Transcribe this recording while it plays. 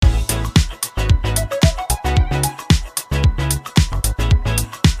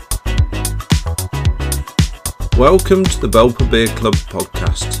Welcome to the Belper Beer Club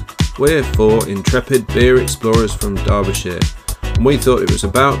podcast. We're four intrepid beer explorers from Derbyshire, and we thought it was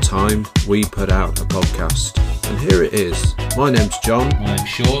about time we put out a podcast. And here it is. My name's John. My name's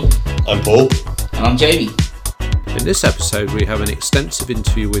Sean. I'm Paul. And I'm Jamie. In this episode, we have an extensive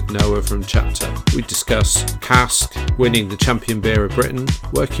interview with Noah from Chapter. We discuss cask, winning the champion beer of Britain,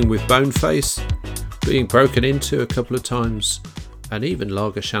 working with Boneface, being broken into a couple of times, and even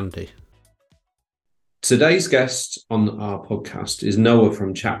Lager Shandy. Today's guest on our podcast is Noah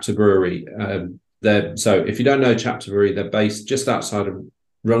from Chapter Brewery. So if you don't know Chapter Brewery, they're based just outside of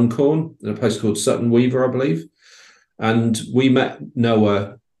Runcorn in a place called Sutton Weaver, I believe. And we met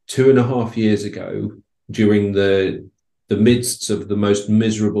Noah 2.5 years ago during the midst of the most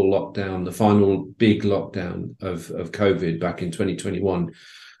miserable lockdown, the final big lockdown of COVID back in 2021.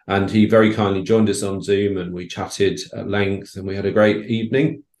 And he very kindly joined us on Zoom and we chatted at length and we had a great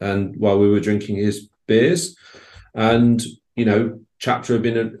evening. And while we were drinking his beers, and, you know, Chapter have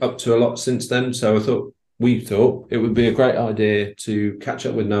been up to a lot since then. So we thought it would be a great idea to catch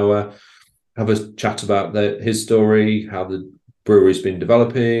up with Noah, have a chat about his story, how the brewery's been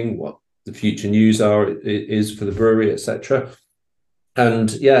developing, what the future news is for the brewery, etc.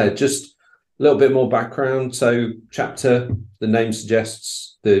 And yeah, just a little bit more background. So Chapter, the name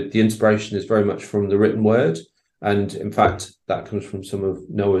suggests the inspiration is very much from the written word. And in fact, that comes from some of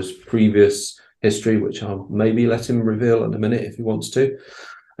Noah's previous history, which I'll maybe let him reveal in a minute if he wants to.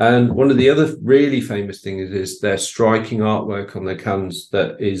 And one of the other really famous things is their striking artwork on their cans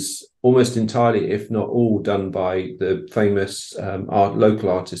that is almost entirely, if not all, done by the famous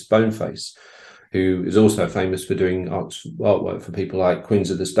local artist Boneface, who is also famous for doing artwork for people like Queens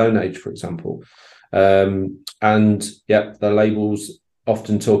of the Stone Age, for example. And yeah, the labels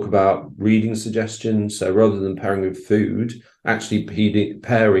often talk about reading suggestions. So rather than pairing with food, actually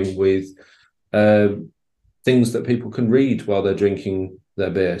pairing with things that people can read while they're drinking their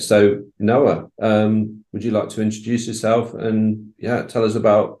beer. So Noah, would you like to introduce yourself and tell us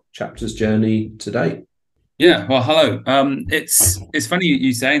about Chapter's journey today? Yeah, well, hello. It's funny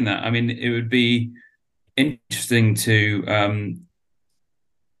you saying that. I mean, it would be interesting to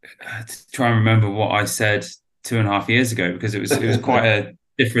try and remember what I said 2.5 years ago, because it was quite a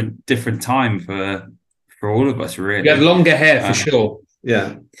different time for all of us, really. You had longer hair for sure.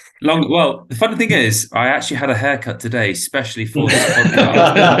 Yeah. Well, the funny thing is, I actually had a haircut today, especially for this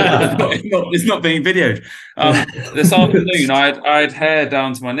podcast. It's not being videoed. This afternoon, I had hair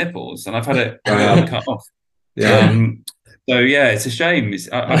down to my nipples, and I've had it cut off. Yeah. So yeah, it's a shame.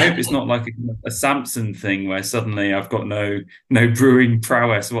 I hope it's not like a Samson thing where suddenly I've got no brewing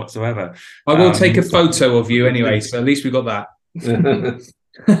prowess whatsoever. I will take a photo of you anyway, so at least we got that.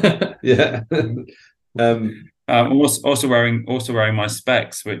 Yeah. I'm also wearing my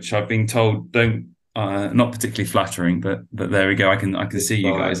specs, which I've been told don't not particularly flattering, but there we go. I can see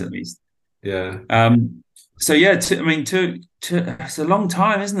you guys at least. Yeah. So yeah, it's a long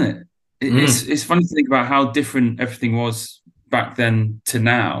time, isn't it? It's funny to think about how different everything was back then to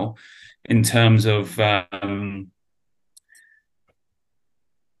now, in terms of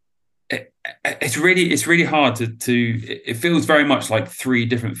it's really hard to. It feels very much like 3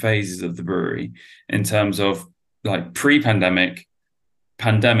 different phases of the brewery in terms of like pre-pandemic,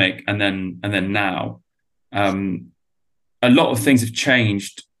 pandemic, and then now. A lot of things have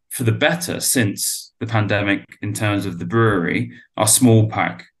changed for the better since the pandemic in terms of the brewery. Our small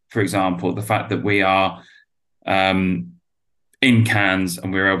pack, for example, the fact that we are in cans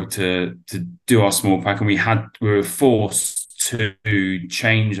and we were able to do our small pack, and we were forced to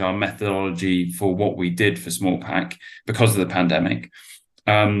change our methodology for what we did for small pack because of the pandemic.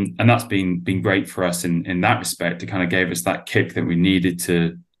 And that's been great for us in that respect. It kind of gave us that kick that we needed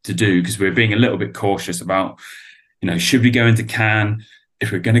to do, because we were being a little bit cautious about, should we go into can?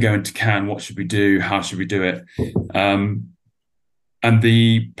 If we're going to go into can, what should we do? How should we do it? And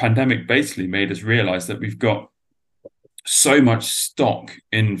the pandemic basically made us realize that we've got so much stock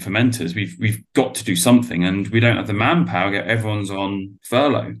in fermenters. We've got to do something, and we don't have the manpower. Everyone's on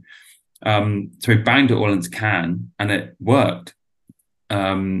furlough. So we banged it all into can, and it worked.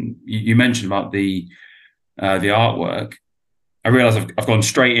 You mentioned about the artwork. I realize I've gone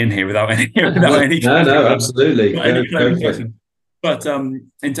straight in here without any. No, absolutely. But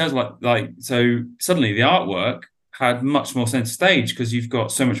in terms of so suddenly the artwork had much more center stage because you've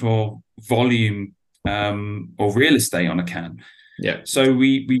got so much more volume or real estate on a can. Yeah. So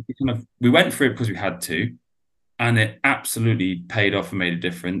we went for it because we had to, and it absolutely paid off and made a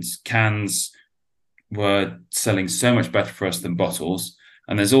difference. Cans were selling so much better for us than bottles,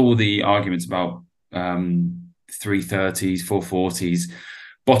 and there's all the arguments about 330s, 440s,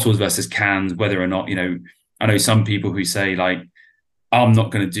 bottles versus cans, whether or not I know some people who say like, I'm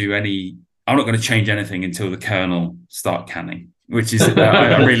not going to change anything until the Colonel start canning, which is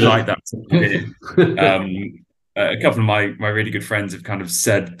I really like that. A couple of my really good friends have kind of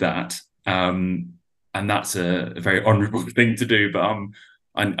said that, and that's a very honourable thing to do. But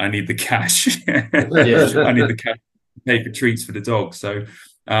I need the cash. I need the cash to pay for treats for the dog. So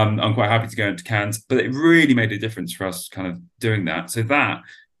I'm quite happy to go into cans. But it really made a difference for us kind of doing that. So that,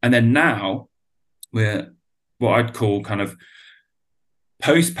 and then now we're what I'd call kind of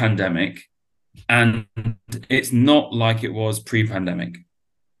post-pandemic, and it's not like it was pre-pandemic.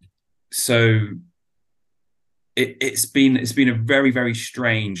 So it's been a very, very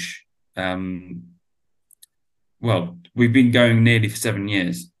strange. Well, we've been going nearly for 7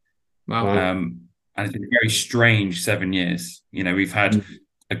 years. Wow. And it's been a very strange 7 years. You know, we've had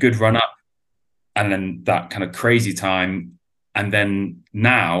a good run up, and then that kind of crazy time, and then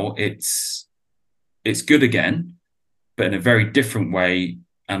now it's good again, but in a very different way.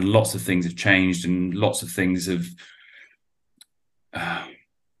 And lots of things have changed, and lots of things have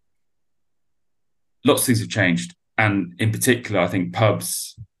changed. And in particular, I think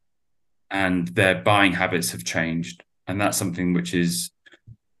pubs and their buying habits have changed. And that's something which is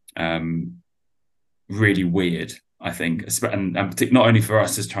really weird, I think. And not only for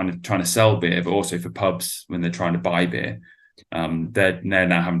us as trying to sell beer, but also for pubs when they're trying to buy beer. They're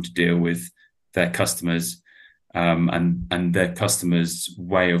now having to deal with their customers and their customers'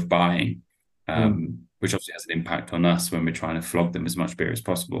 way of buying, which obviously has an impact on us when we're trying to flog them as much beer as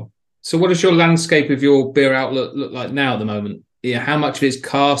possible. So what does your landscape of your beer outlet look like now at the moment? Yeah, how much of it is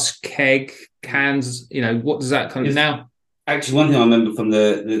cask, keg, cans? You know, what does that kind of now? Actually, one thing I remember from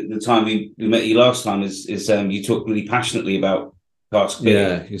the time we met you last time is you talked really passionately about cask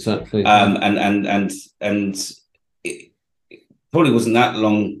beer. Yeah, exactly. And it probably wasn't that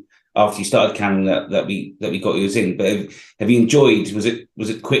long after you started canning that we got you in. But have you enjoyed? Was it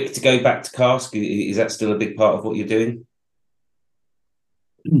quick to go back to cask? Is that still a big part of what you're doing?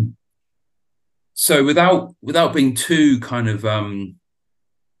 So without being too kind of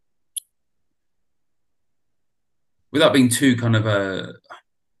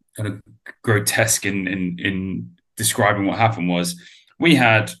grotesque in describing what happened, was we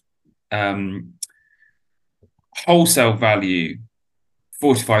had wholesale value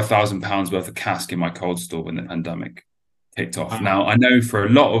 £45,000 worth of cask in my cold store when the pandemic kicked off. Now, I know for a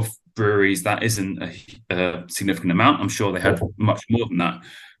lot of breweries that isn't a significant amount. I'm sure they had much more than that.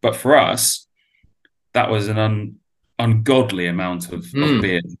 But for us, that was an ungodly amount of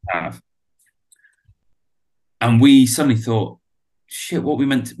beer to have. And we suddenly thought, shit, what we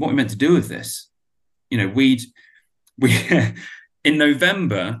meant to do with this? You know, we in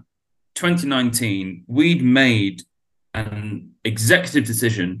November 2019, we'd made an executive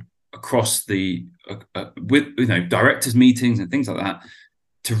decision across the with directors' meetings and things like that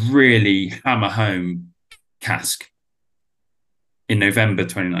to really hammer home cask in November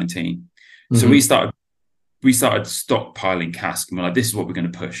 2019. Mm-hmm. So we started stockpiling cask, and we're like, this is what we're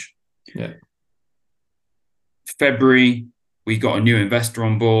going to push. Yeah. February, we got a new investor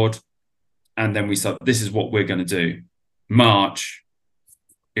on board, and then we said, this is what we're going to do. March,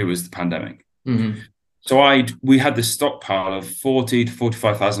 it was the pandemic. Mm-hmm. So we had this stockpile of £40,000 to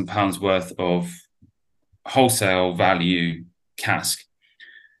 £45,000 worth of wholesale value cask.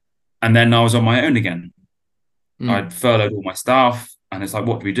 And then I was on my own again. I'd furloughed all my staff, and it's like,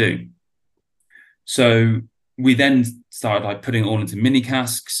 what do we do? So we then started putting it all into mini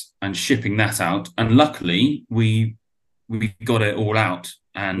casks and shipping that out. And luckily we got it all out,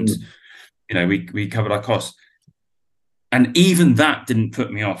 and we covered our costs. And even that didn't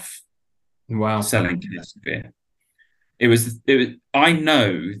put me off selling cask beer. It was I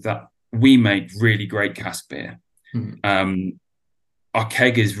know that we make really great cask beer. Our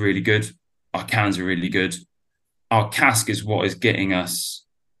keg is really good. Our cans are really good. Our cask is what is getting us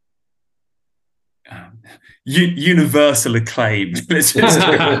universal acclaim. It's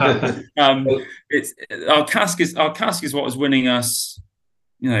our cask is what is winning us,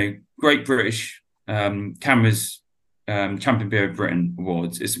 Great British Cameras Champion Beer of Britain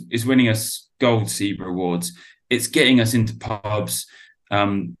awards. It's winning us Gold Zebra awards. It's getting us into pubs,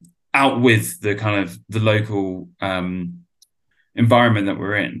 out with the kind of the local environment that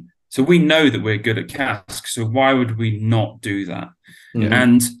we're in. So we know that we're good at cask. So why would we not do that? Mm-hmm.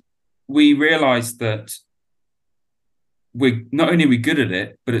 And we realized that we're not only are we good at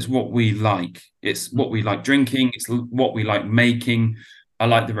it, but it's what we like. It's what we like drinking. It's what we like making. I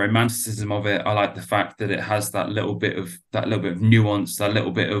like the romanticism of it. I like the fact that it has that little bit of nuance, that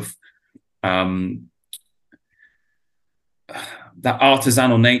little bit of that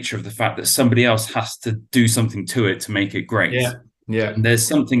artisanal nature of the fact that somebody else has to do something to it to make it great. Yeah. And there's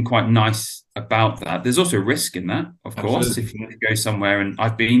something quite nice about that. There's also a risk in that, of course. If you go somewhere, and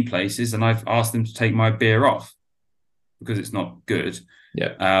I've been places and I've asked them to take my beer off because it's not good.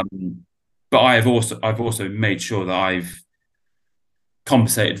 Yeah. But I've also made sure that I've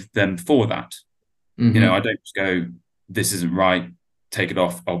compensated them for that. Mm-hmm. You know, I don't just go, this isn't right, take it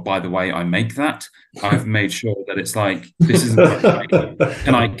off. Oh, by the way, I make that. I've made sure that it's like, this isn't right.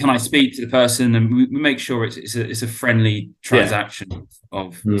 Can I speak to the person, and we make sure it's a friendly transaction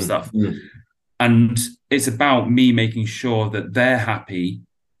of stuff. And it's about me making sure that they're happy,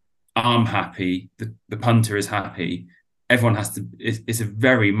 I'm happy, the punter is happy. Everyone has to. It's a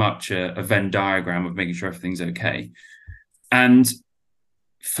very much a Venn diagram of making sure everything's okay. And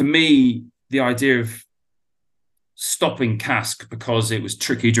for me, the idea of stopping cask because it was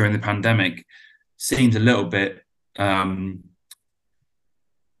tricky during the pandemic seemed a little bit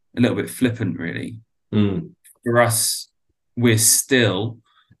flippant, really. For us, we're still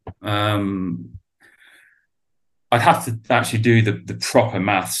I'd have to actually do the proper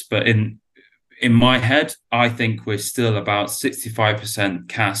maths, but in my head, I think we're still about 65%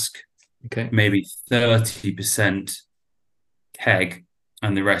 cask, maybe 30% keg,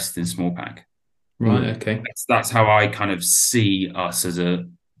 and the rest in small pack. Right. Okay. That's how I kind of see us as a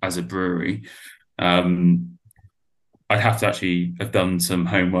brewery. I'd have to actually have done some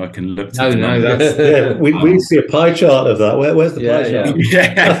homework and looked at the numbers. We see a pie chart of that. Where's the pie chart? Where's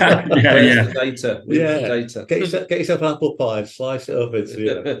the data? The data? Get yourself an apple pie, slice it up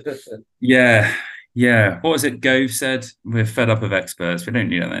into Yeah. What was it Gove said? We're fed up of experts. We don't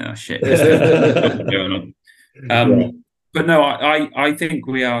need any of that shit. Going on. But no, I think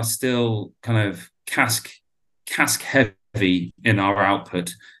we are still kind of cask heavy in our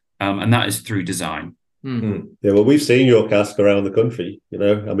output, and that is through design. Yeah, well, we've seen your cask around the country. You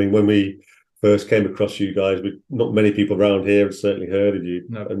know, I mean, when we first came across you guys, not many people around here have certainly heard of you.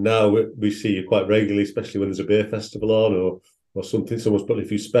 No. And now we see you quite regularly, especially when there's a beer festival on or something. Someone's putting a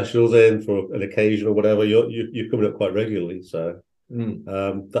few specials in for an occasion or whatever. You're coming up quite regularly, so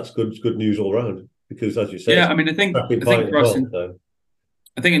that's good news all around. Because, as you said, I mean, I think for us,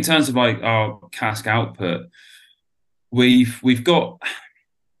 I think in terms of like our cask output, we've got.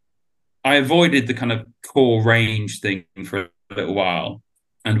 I avoided the kind of core range thing for a little while,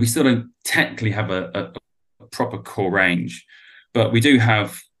 and we still don't technically have a proper core range, but we do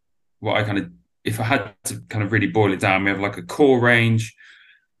have what I kind of, if I had to kind of really boil it down, we have like a core range,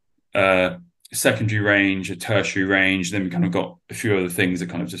 secondary range, a tertiary range, then we kind of got a few other things that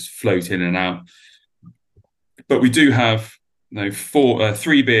kind of just float in and out. But we do have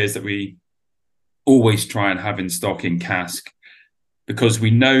 3 beers that we always try and have in stock in cask, because we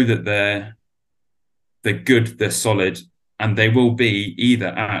know that they're good, they're solid, and they will be either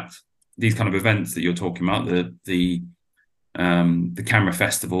at these kind of events that you're talking about, the camera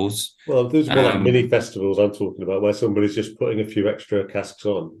festivals. Well, there's more like mini festivals I'm talking about, where somebody's just putting a few extra casks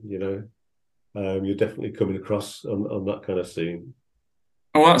on. You know, you're definitely coming across on that kind of scene.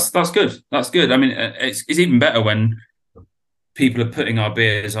 Oh, that's good. That's good. I mean, it's even better when people are putting our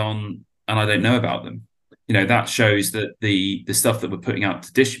beers on and I don't know about them. You know, that shows that the stuff that we're putting out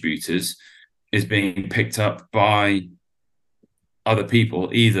to distributors is being picked up by other people.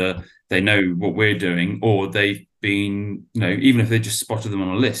 Either they know what we're doing, or they've been, even if they just spotted them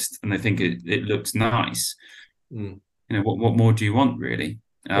on a list and they think it looks nice. What more do you want, really?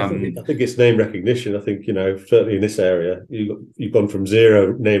 I think it's name recognition. I think, certainly in this area, you've gone from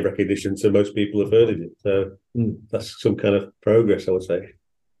zero name recognition to most people have heard of it. So that's some kind of progress, I would say.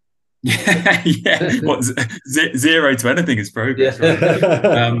 Yeah. What, zero to anything is progress, right?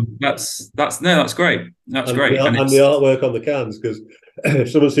 That's great. That's great. And the artwork on the cans, because if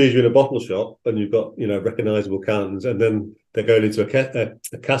someone sees you in a bottle shop and you've got, recognizable cans, and then they're going into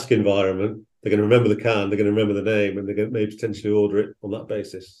a cask environment, they're going to remember the can, they're going to remember the name, and they're going to maybe potentially order it on that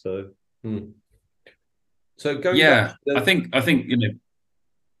basis. So, so going back to I think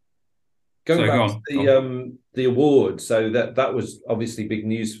going back to the award. So that was obviously big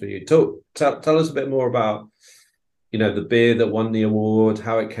news for you. Tell us a bit more about the beer that won the award,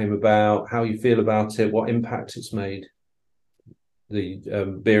 how it came about, how you feel about it, what impact it's made.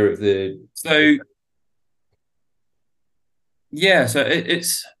 The beer of the so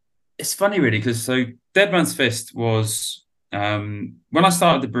it's funny, really, because Dead Man's Fist was when I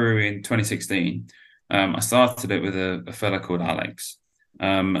started the brewery in 2016. I started it with a fella called Alex.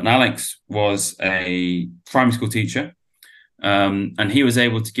 And Alex was a primary school teacher, and he was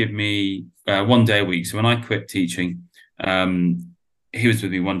able to give me 1 day a week. So when I quit teaching, he was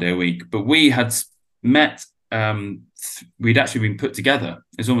with me 1 day a week. But we had met we'd actually been put together.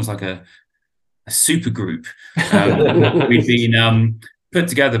 It's almost like a super group. We'd been put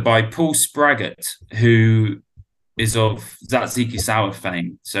together by Paul Spraggett, who is of Tzatziki Sour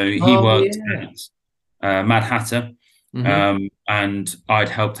fame. So he worked at Mad Hatter, and I'd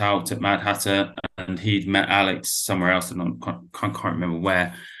helped out at Mad Hatter, and he'd met Alex somewhere else, and I can't remember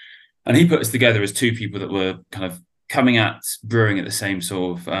where. And he put us together as two people that were kind of coming at brewing at the same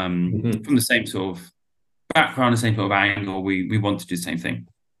sort of from the same sort of background, the same sort of angle. We wanted to do the same thing.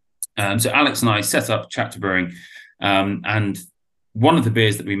 So Alex and I set up Chapter Brewing, and one of the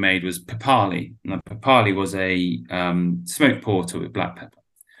beers that we made was Papali. Now, Papali was a smoked porter with black pepper.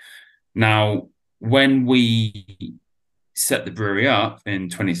 Now, when we set the brewery up in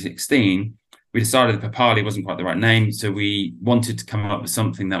 2016, we decided that Papali wasn't quite the right name, so we wanted to come up with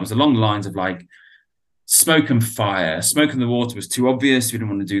something that was along the lines of like smoke and fire. Smoke and the water was too obvious. We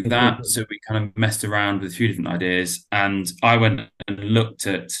didn't want to do that. So we kind of messed around with a few different ideas. And I went and looked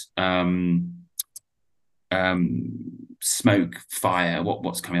at smoke, fire,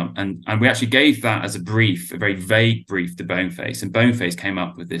 what's coming up. And we actually gave that as a brief, a very vague brief to Boneface. And Boneface came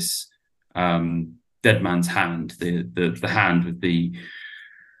up with this dead man's hand, the hand with the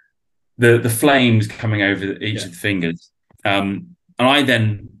flames coming over each of the fingers. And I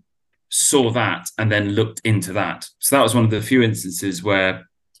then saw that and then looked into that. So that was one of the few instances where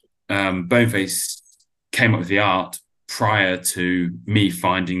Boneface came up with the art prior to me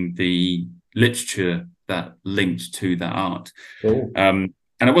finding the literature that linked to that art. Cool. And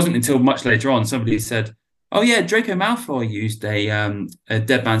it wasn't until much later on somebody said, "Oh yeah, Draco Malfoy used a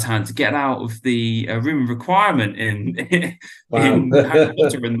dead man's hand to get out of the room of requirement in Harry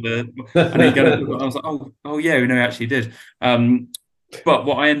Potter." And I was like, "Oh yeah, we know he actually did." But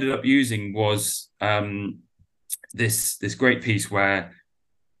what I ended up using was this great piece where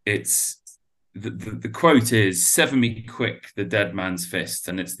it's the quote is "Sever me quick the dead man's fist,"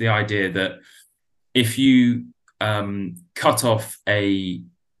 and it's the idea that if you cut off a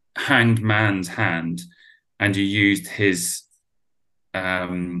hanged man's hand and you used his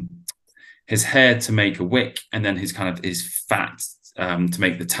hair to make a wick, and then his fat to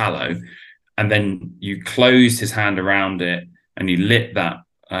make the tallow, and then you closed his hand around it and you lit that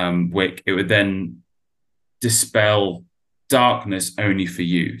wick, it would then dispel darkness only for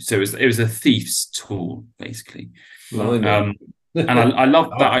you. So it was a thief's tool, basically. And I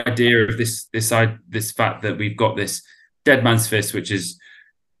love that idea of this fact that we've got this dead man's fist, which is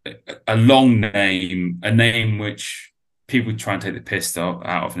a long name, a name which people try and take the piss out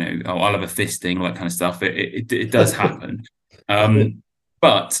of. I'll have a fisting, all that kind of stuff. It does happen.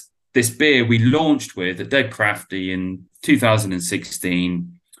 But this beer we launched with at Dead Crafty in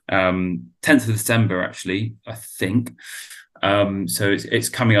 2016, 10th of December, actually, I think. So it's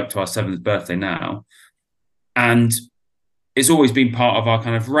coming up to our 7th birthday now. And it's always been part of our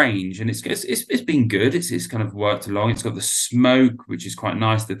kind of range, and it's been good. It's kind of worked along. It's got the smoke, which is quite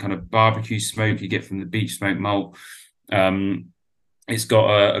nice, the kind of barbecue smoke you get from the beach smoke malt. It's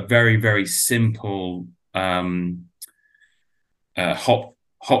got a very, very simple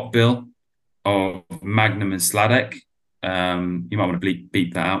hop bill of Magnum and Sladek. You might want to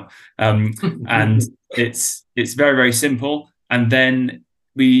beep that out. And it's very, very simple. And then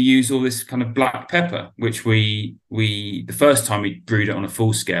we use all this kind of black pepper, which we the first time we brewed it on a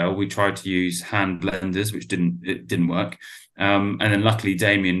full scale, we tried to use hand blenders, which didn't work. And then luckily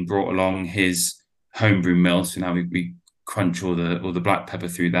Damien brought along his homebrew mill, so now we crunch all the black pepper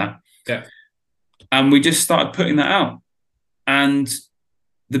through that. Yeah. And we just started putting that out. And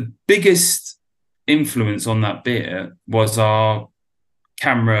the biggest influence on that beer was our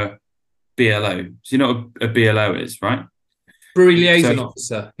camera BLO. So you know what a BLO is, right? Brewery liaison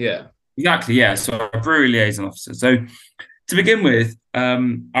officer, yeah. Exactly, yeah. So a brewery liaison officer. So to begin with,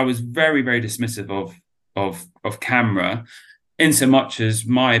 I was very, very dismissive of camera, in so much as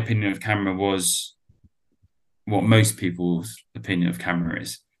my opinion of camera was what most people's opinion of camera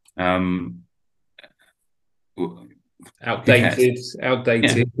is. Outdated,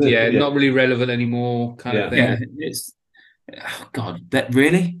 yeah. Not really relevant anymore, kind of thing. Yeah, it's that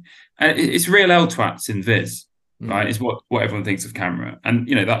really, and it's real L twats in Viz. Right, is what everyone thinks of camera, and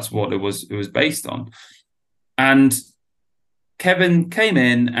that's what it was based on. And Kevin came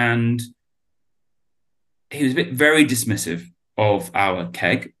in and he was very dismissive of our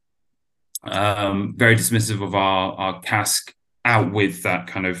keg, very dismissive of our cask, out with that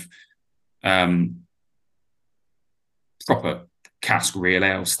kind of proper cask real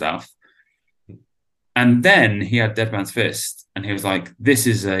ale stuff. And then he had Dead Man's Fist, and he was like, "This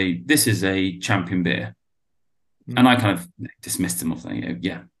is a champion beer." And I kind of dismissed him off,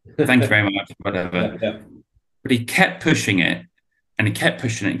 yeah, thank you very much, whatever. But he kept pushing it, and he kept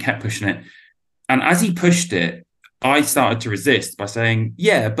pushing it and kept pushing it. And as he pushed it, I started to resist by saying,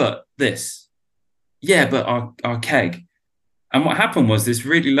 yeah, but this. Yeah, but our keg. And what happened was this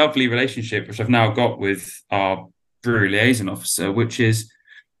really lovely relationship, which I've now got with our brewery liaison officer, which is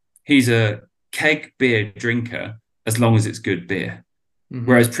he's a keg beer drinker as long as it's good beer. Mm-hmm.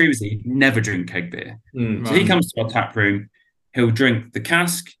 Whereas previously, he'd never drink keg beer. So he comes to our tap room, he'll drink the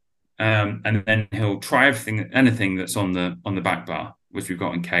cask, and then he'll try anything that's on the back bar, which we've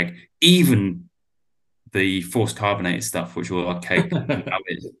got in keg, even the forced carbonated stuff, which all our keg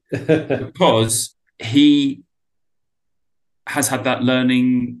is, because he has had that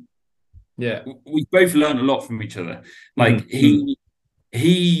learning. Yeah, we both learned a lot from each other. Like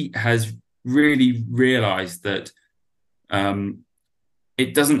he has really realized that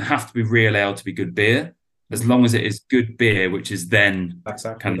it doesn't have to be real ale to be good beer, as long as it is good beer, which is then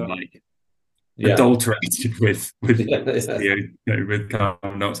kind of like adulterated with with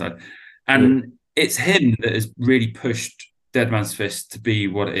carbon dioxide. And it's him that has really pushed Dead Man's Fist to be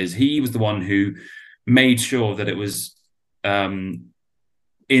what it is. He was the one who made sure that it was in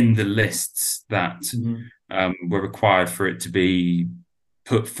the lists that were required for it to be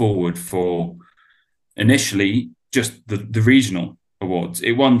put forward for initially just the regional awards.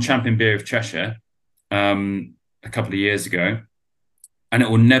 It won Champion Beer of Cheshire a couple of years ago, and it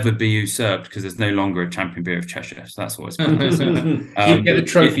will never be usurped because there's no longer a Champion Beer of Cheshire. So that's what it's called. You get the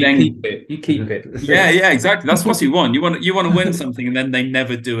trophy, you keep it. Yeah, exactly. That's what you want. You want to win something, and then they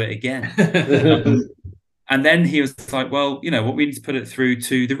never do it again. And then he was like, well, what, we need to put it through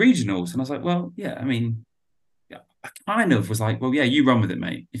to the regionals. And I was like, well, yeah, I mean, I kind of was like, well, yeah, you run with it,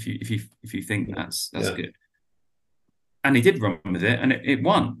 mate. If you think that's good. And he did run with it, and it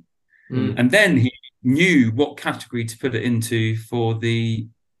won. And then he knew what category to put it into for the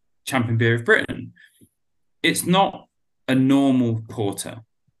Champion Beer of Britain. It's not a normal porter.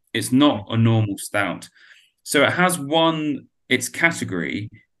 It's not a normal stout. So it has won its category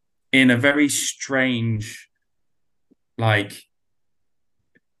in a very strange,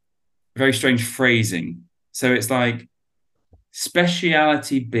 phrasing. So it's like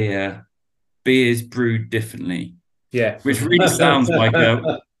speciality beers brewed differently. Yeah, which really sounds like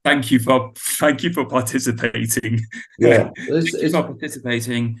a thank you for participating. Yeah, thank you for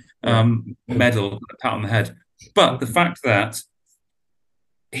participating. Medal, a pat on the head. But the fact that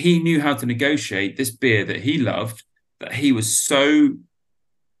he knew how to negotiate this beer that he loved, that he was so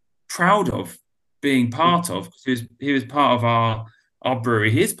proud of being part of, because he was part of our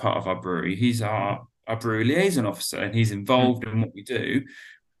brewery. He is part of our brewery. He's our brewery liaison officer, and he's involved in what we do.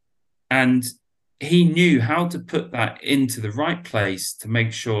 And he knew how to put that into the right place to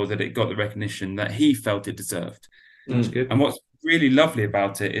make sure that it got the recognition that he felt it deserved. That's good. And what's really lovely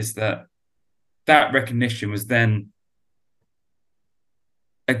about it is that recognition was then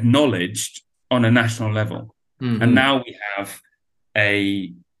acknowledged on a national level. And now we have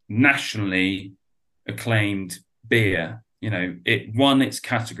a nationally acclaimed beer. It won its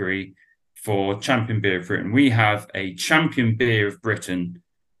category for Champion Beer of Britain. We have a Champion Beer of Britain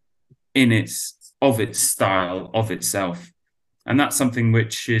of its style, of itself. And that's something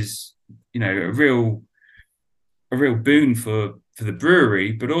which is, a real boon for the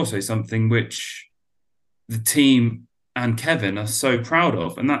brewery, but also something which the team and Kevin are so proud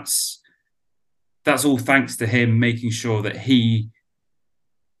of. And that's all thanks to him making sure that he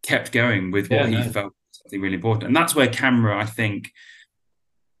kept going with what he felt was something really important. And that's where CAMRA, I think,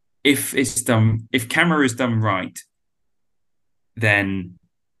 if CAMRA is done right, then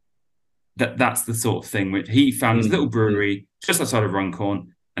that's the sort of thing which he found his little brewery just outside of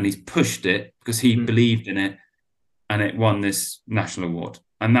Runcorn, and he's pushed it because he believed in it, and it won this national award.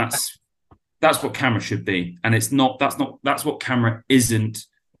 And that's what CAMRA should be. And that's what CAMRA isn't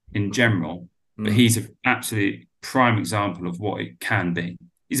in general. But he's an absolute prime example of what it can be.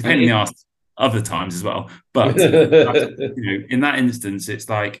 He's a pain in the ass other times as well. But in that instance, it's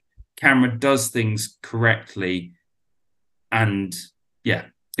like CAMRA does things correctly. And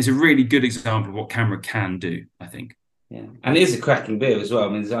it's a really good example of what CAMRA can do, I think. Yeah, and it is a cracking beer as well. I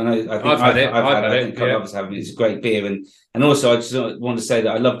mean, I've had it. I think others have it. It's a great beer, and also I just want to say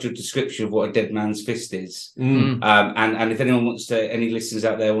that I loved your description of what a Dead Man's Fist is. And if anyone any listeners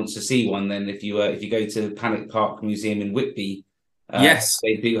out there wants to see one, then if you go to the Panic Park Museum in Whitby, yes,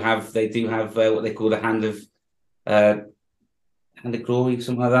 they do have what they call the Hand of Glory,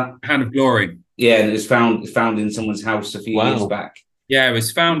 something like that. Hand of Glory. Yeah, and it was found in someone's house a few years back. Yeah, it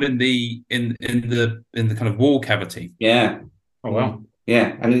was found in the kind of wall cavity. Yeah. Oh wow.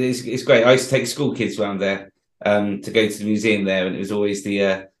 Yeah, and it's great. I used to take school kids around there to go to the museum there, and it was always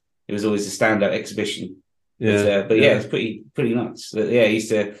the standout exhibition. But it's pretty nuts. But yeah,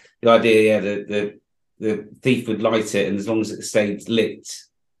 the idea, the thief would light it, and as long as it stayed lit,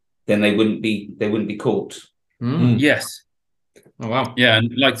 then they wouldn't be caught. Yes. Oh wow. Yeah,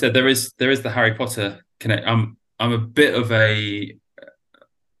 and like I said, there is the Harry Potter connect. I'm a bit of a.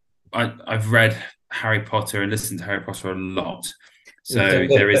 I've read Harry Potter and listened to Harry Potter a lot, so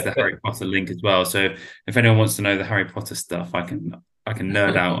there is the Harry Potter link as well. So if anyone wants to know the Harry Potter stuff, I can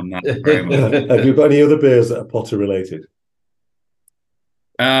nerd out on that very much. Have you got any other beers that are Potter related?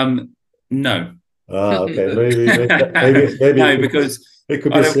 No. Okay. Maybe no, because it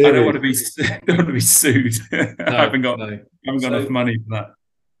could be. I don't want to be sued. I haven't got enough money for that.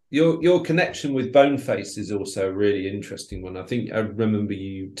 Your connection with Boneface is also a really interesting one. I think I remember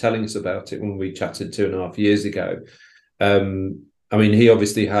you telling us about it when we chatted 2.5 years ago. I mean, he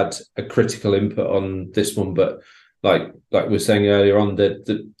obviously had a critical input on this one, but like we were saying earlier on,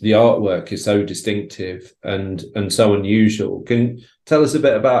 the artwork is so distinctive and so unusual. Can you tell us a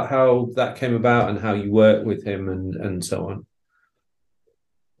bit about how that came about and how you work with him and so on?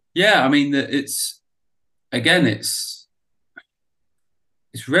 Yeah, I mean, it's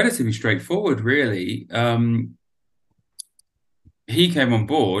relatively straightforward, really. He came on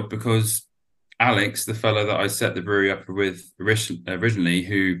board because Alex, the fellow that I set the brewery up with originally,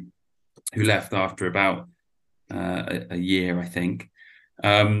 who left after about a year, I think,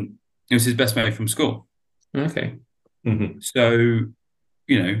 it was his best mate from school. Okay. Mm-hmm. So,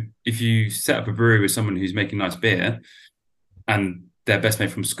 if you set up a brewery with someone who's making nice beer and their best mate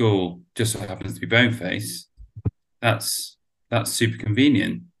from school just so happens to be Boneface, that's super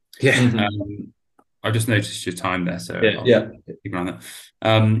convenient. Yeah. I just noticed your time there, so yeah. Keep on that.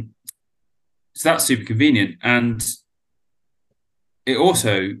 So that's super convenient, and it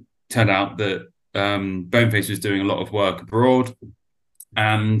also turned out that Boneface was doing a lot of work abroad,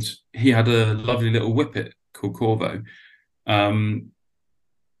 and he had a lovely little whippet called Corvo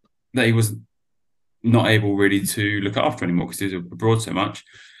that he was not able really to look after anymore because he was abroad so much.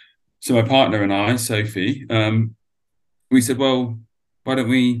 So my partner and I, Sophie, we said, well, why don't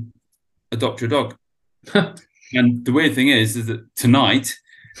we adopt your dog? And the weird thing is that tonight,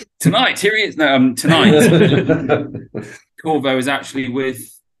 here he is. No, tonight, Corvo is actually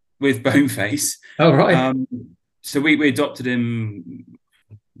with Boneface. Oh, right. So we adopted him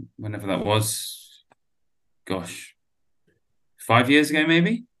whenever that was. Gosh, 5 years ago,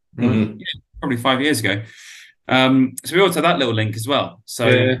 maybe? Mm-hmm. Yeah, probably 5 years ago. So we also had that little link as well.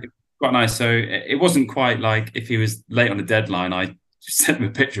 So quite nice. So it wasn't quite like if he was late on a deadline, I sent him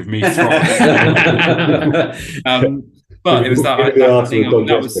a picture of me throttling. But it was that was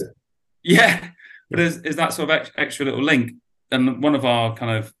but is that sort of extra little link. And one of our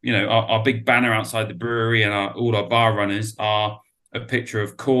kind of, our big banner outside the brewery and all our bar runners are a picture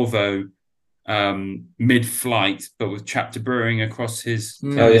of Corvo mid-flight, but with Chapter Brewing across his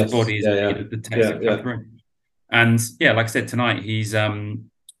body is the text of Chapter Brewing. And yeah, like I said, tonight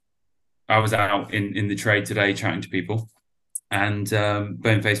I was out in the trade today chatting to people, and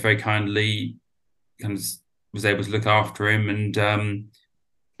Boneface very kindly kind of was able to look after him, and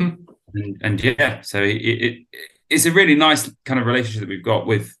yeah, so it's a really nice kind of relationship that we've got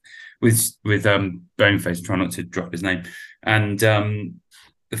with Boneface. Try not to drop his name, and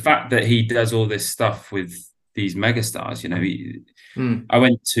the fact that he does all this stuff with these megastars. I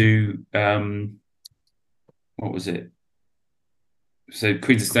went to what was it? So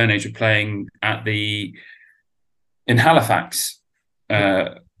Queens of Stone Age were playing in Halifax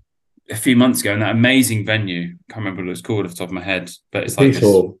a few months ago in that amazing venue. Can't remember what it was called off the top of my head, but it's like Peace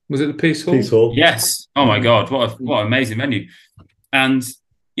Hall. Was it the Peace Hall? Peace Hall. Yes. Oh my God, what an amazing venue. And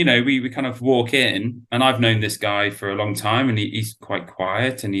we kind of walk in, and I've known this guy for a long time, and he's quite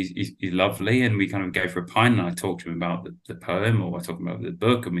quiet, and he's lovely, and we kind of go for a pint, and I talk to him about the poem, or I talk about the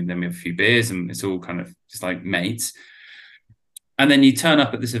book. I mean, then we have a few beers, and it's all kind of just like mates. And then you turn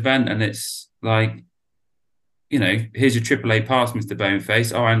up at this event, and it's like, here's your AAA pass, Mr.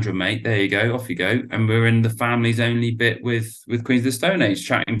 Boneface. Oh, Andrew, mate, there you go, off you go. And we're in the families only bit with Queens of the Stone Age,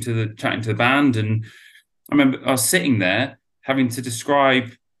 chatting to the band. And I remember I was sitting there having to describe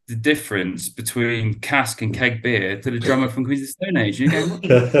the difference between cask and keg beer to the drummer from Queens of the Stone Age. And you go, what's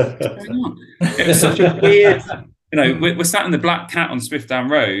going on? It was such a weird, we're sat in the Black Cat on Smithdown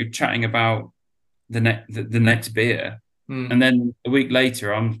Road chatting about the next beer. And then a week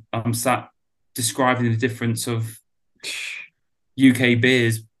later, I'm sat describing the difference of UK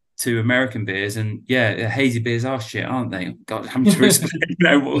beers to American beers, and hazy beers are shit, aren't they? God, how much respect?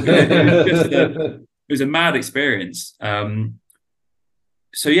 It was a mad experience.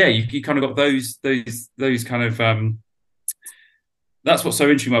 So yeah, you kind of got those kind of that's what's so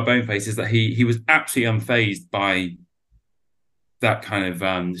interesting about Boneface, is that he was absolutely unfazed by that kind of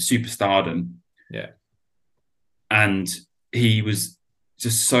superstardom. Yeah. And he was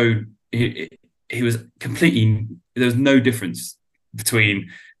just so he was completely, there was no difference between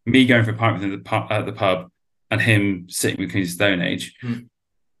me going for a pint with him at the pub and him sitting with Queens of Stone Age. Mm.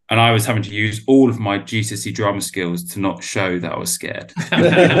 And I was having to use all of my GCSE drama skills to not show that I was scared.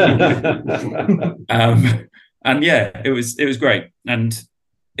 And yeah, it was great. And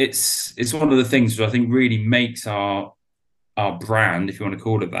it's one of the things that I think really makes our brand, if you want to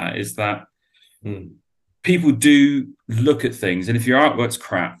call it that, is that people do look at things, and if your artwork's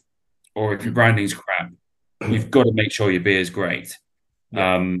crap or if your branding's crap, you've got to make sure your beer's great.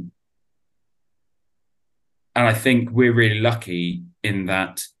 Yeah. And I think we're really lucky in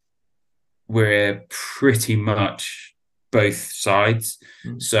that we're pretty much both sides.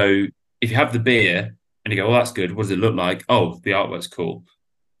 So if you have the beer and you go, well, that's good, what does it look like? Oh, the artwork's cool.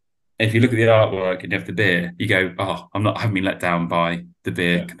 And if you look at the artwork and you have the beer, you go, oh, I haven't been let down by the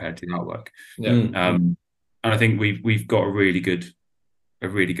beer compared to the artwork. Yeah. And I think we've got a really good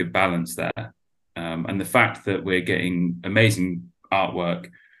balance there. And the fact that we're getting amazing artwork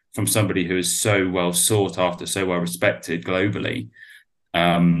from somebody who is so well sought after, so well respected globally,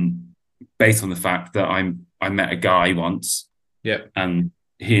 based on the fact that I met a guy once, and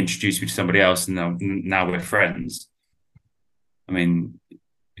he introduced me to somebody else, and now we're friends. I mean,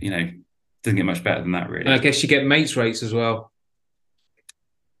 doesn't get much better than that, really. And I guess you get mates rates as well.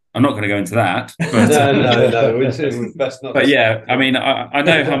 I'm not going to go into that. But, no. Which is best not. But yeah, I mean, I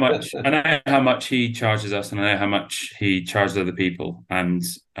know how much. I know how much he charges us, and I know how much he charges other people. And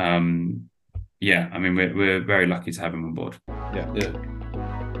yeah, I mean, we're very lucky to have him on board. Yeah.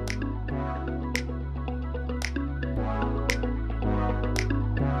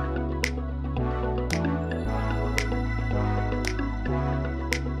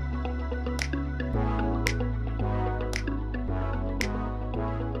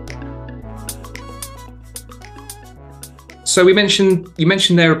 So you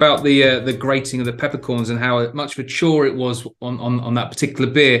mentioned there about the grating of the peppercorns and how much of a chore it was on that particular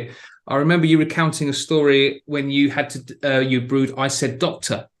beer. I remember you recounting a story when you had to you brewed I Said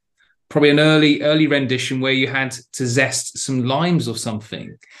Doctor, probably an early rendition where you had to zest some limes or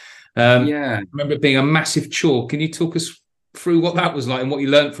something. I remember it being a massive chore. Can you talk us through what that was like and what you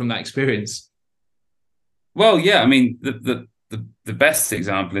learned from that experience? Well, yeah, I mean the best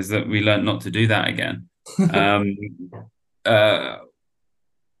example is that we learned not to do that again.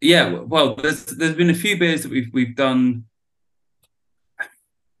 Well, there's been a few beers that we've done.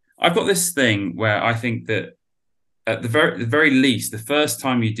 I've got this thing where I think that at the very least, the first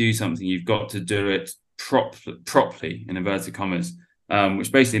time you do something, you've got to do it properly, in inverted commas,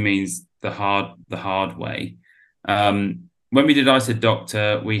 which basically means the hard way. When we did I Said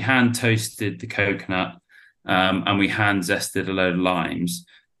Doctor, we hand toasted the coconut, and we hand zested a load of limes,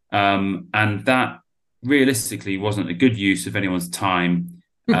 and that realistically wasn't a good use of anyone's time,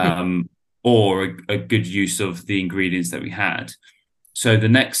 or a good use of the ingredients that we had. So the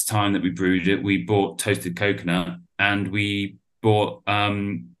next time that we brewed it, we bought toasted coconut, and we bought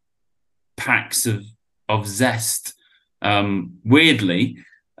packs of zest. Weirdly,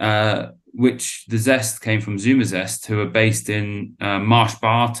 which the zest came from Zuma Zest, who are based in Marsh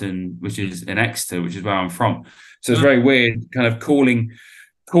Barton, which is in Exeter, which is where I'm from. So it's very weird, kind of calling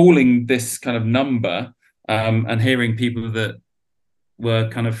this kind of number, and hearing people that were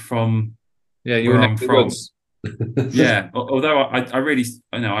kind of from where I'm from. Yeah, although I really,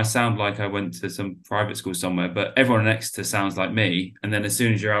 I sound like I went to some private school somewhere, but everyone in Exeter sounds like me. And then as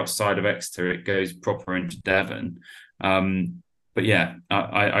soon as you're outside of Exeter, it goes proper into Devon. But yeah,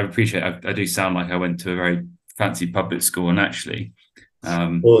 I appreciate I do sound like I went to a very fancy public school, and actually,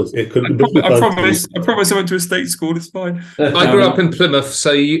 well, it could I promise I went to a state school. It's fine. I grew up in Plymouth,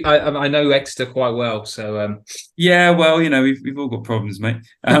 so I know Exeter quite well. So yeah, well, we've all got problems, mate.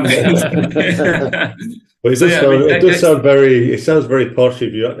 Well, it sounds very posh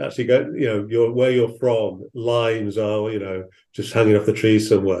if you actually go, where you're from, limes are, just hanging off the trees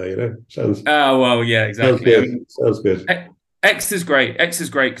somewhere, sounds. Oh, well, yeah, exactly. Sounds good. Exeter's great.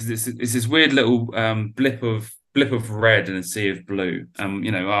 Exeter's great because it's this weird little blip of red and a sea of blue.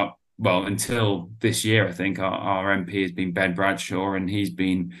 Until this year, I think our MP has been Ben Bradshaw, and he's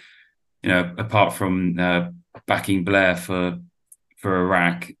been, apart from backing Blair for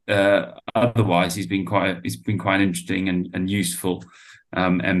Iraq, otherwise he's been quite an interesting and useful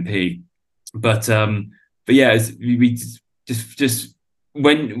MP. But yeah, we just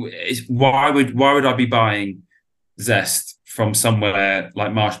why would I be buying zest from somewhere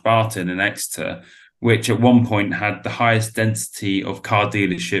like Marsh Barton in Exeter which at one point had the highest density of car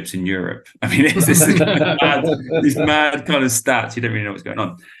dealerships in Europe. I mean, it's this mad kind of stats. You don't really know what's going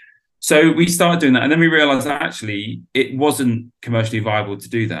on. So we started doing that, and then we realized that actually it wasn't commercially viable to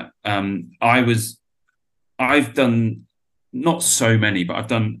do that. I've done not so many, but I've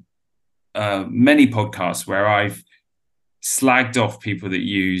done many podcasts where I've slagged off people that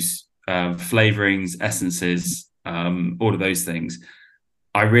use flavorings, essences, all of those things.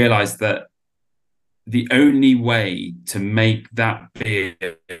 I realized that the only way to make that beer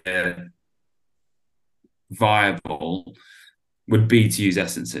viable would be to use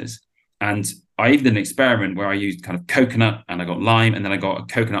essences. And I even did an experiment where I used kind of coconut, and I got lime, and then I got a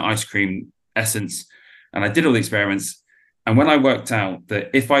coconut ice cream essence. And I did all the experiments. And when I worked out that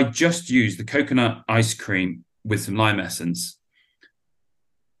if I just used the coconut ice cream with some lime essence,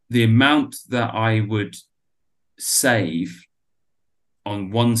 the amount that I would save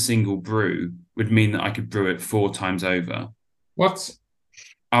on one single brew would mean that I could brew it 4 times over. What?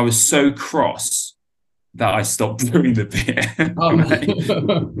 I was so cross that I stopped brewing the beer.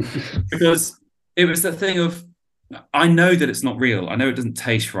 Because it was the thing of, I know that it's not real. I know it doesn't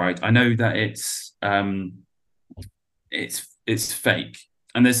taste right. I know that it's fake.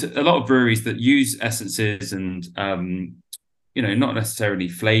 And there's a lot of breweries that use essences and not necessarily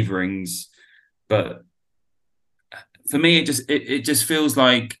flavorings, but for me, it just feels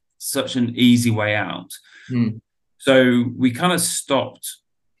like such an easy way out. So we kind of stopped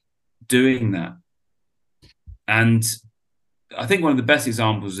doing that. And I think one of the best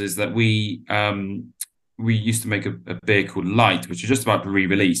examples is that we used to make a beer called Light, which is just about to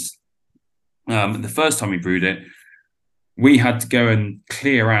re-release. The first time we brewed it, we had to go and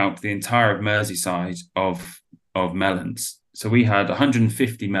clear out the entire of Merseyside of melons. So we had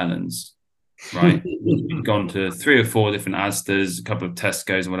 150 melons, right? We'd gone to 3 or 4 different Asdas, a couple of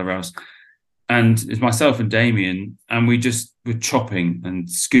Tesco's and whatever else. And it's myself and Damien, and we just were chopping and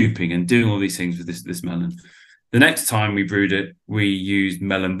scooping and doing all these things with this melon. The next time we brewed it, we used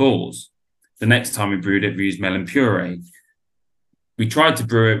melon balls. The next time we brewed it, we used melon puree. We tried to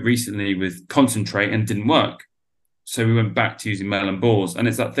brew it recently with concentrate and it didn't work. So we went back to using melon balls. And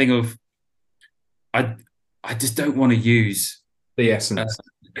it's that thing of, I just don't want to use the essence.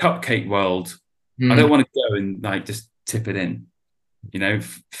 Cupcake world. I don't want to go and like just tip it in.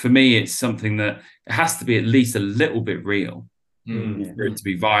 For me, it's something that it has to be at least a little bit real for it to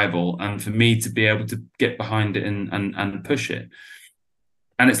be viable, and for me to be able to get behind it and push it.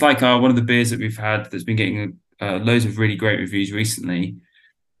 And it's like one of the beers that we've had that's been getting loads of really great reviews recently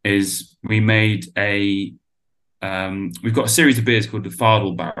is we made we've got a series of beers called the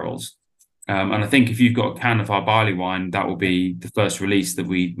Fardel Barrels. And I think if you've got a can of our barley wine, that will be the first release that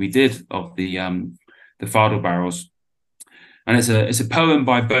we did of the Fardel Barrels. And it's a poem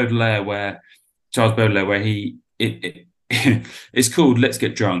by Charles Baudelaire, where it's called Let's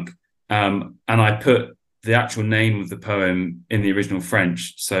Get Drunk. And I put the actual name of the poem in the original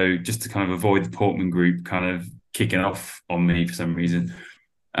French. So just to kind of avoid the Portman group kind of kicking off on me for some reason.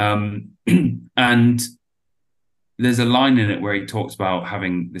 And there's a line in it where he talks about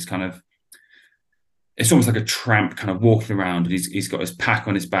having this kind of, it's almost like a tramp kind of walking around, and he's got his pack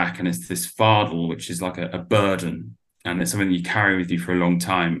on his back, and it's this fardel, which is like a burden. And it's something that you carry with you for a long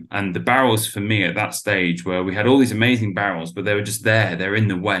time. And the barrels for me at that stage, where we had all these amazing barrels, but they were just there, they're in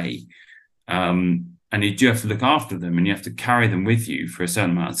the way. And you do have to look after them, and you have to carry them with you for a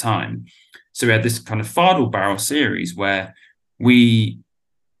certain amount of time. So we had this kind of Fardel barrel series where we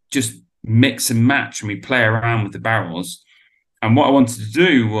just mix and match and we play around with the barrels. And what I wanted to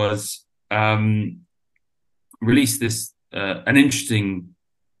do was release this, an interesting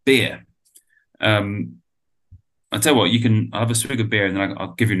beer. I'll tell you what, I'll have a swig of beer and then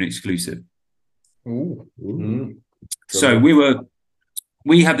I'll give you an exclusive. Ooh. So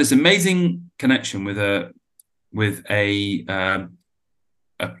we had this amazing connection with a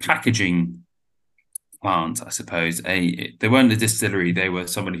packaging plant, I suppose. They weren't a distillery, they were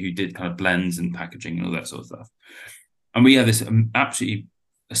somebody who did kind of blends and packaging and all that sort of stuff. And we had this absolutely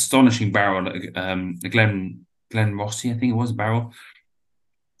astonishing barrel, a Glen Rossi, I think it was, a barrel.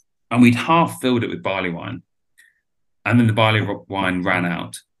 And we'd half filled it with barley wine. And then the barley wine ran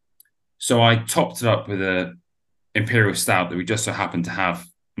out. So I topped it up with a imperial stout that we just so happened to have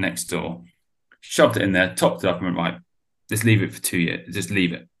next door. Shoved it in there, topped it up, and went, right, just leave it for 2 years. Just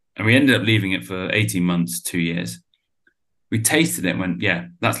leave it. And we ended up leaving it for 18 months, 2 years. We tasted it and went, yeah,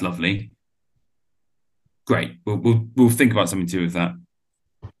 that's lovely. Great. We'll think about something to do with that.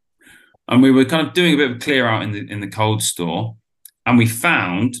 And we were kind of doing a bit of a clear out in the cold store, and we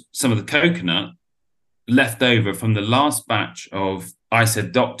found some of the coconut left over from the last batch of I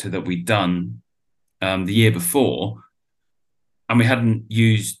Said Doctor that we'd done the year before, and we hadn't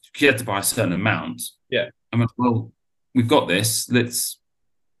used. You had to buy a certain amount. Yeah. And we went, well, we've got this. Let's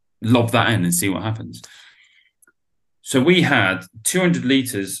lob that in and see what happens. So we had 200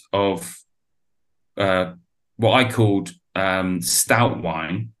 litres of what I called stout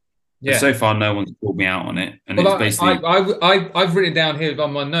wine. Yeah. And so far, no one's called me out on it. And it's basically... I've written it down here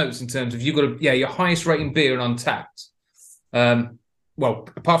on my notes in terms of you've got your highest rating beer in Untapped. Well,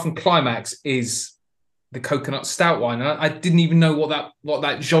 apart from Climax, is the coconut stout wine. And I didn't even know what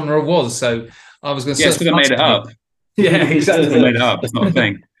that genre was. So I was going to say... Yeah, it's because I made it up. Yeah, exactly. I made it up. It's not a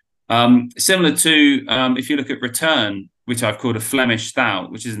thing. Similar to, if you look at Return, which I've called a Flemish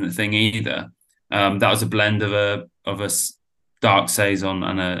stout, which isn't a thing either. That was a blend of a dark saison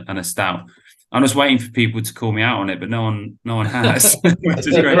and a stout. I'm just waiting for people to call me out on it, but no one has, which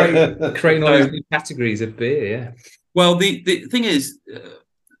is great. Creating all these new categories of beer, yeah. Well, the thing is,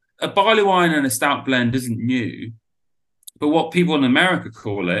 a barley wine and a stout blend isn't new, but what people in America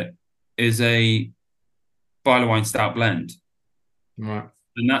call it is a barley wine stout blend. Right.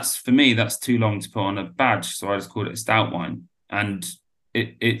 And that's, for me, that's too long to put on a badge, so I just called it a stout wine. And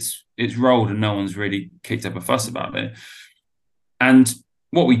it's rolled and no one's really kicked up a fuss about it. And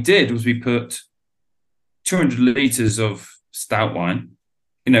what we did was we put 200 litres of stout wine.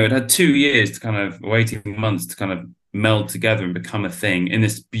 You know, it had 2 years to kind of, or 18 months to kind of meld together and become a thing in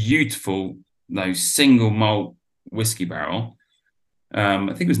this beautiful, single malt whiskey barrel. I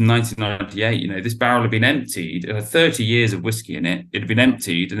think it was 1998. You know, this barrel had been emptied. It had 30 years of whiskey in it. It had been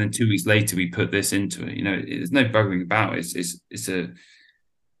emptied, and then 2 weeks later we put this into it. You know, there's no bugging about it. It's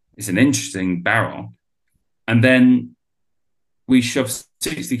an interesting barrel. And then we shoved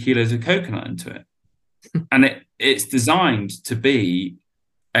 60 kilos of coconut into it, and it's designed to be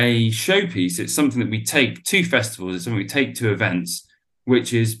a showpiece. It's something that we take to festivals. It's something we take to events,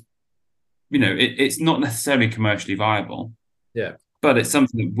 which is, you know, it's not necessarily commercially viable. Yeah. But it's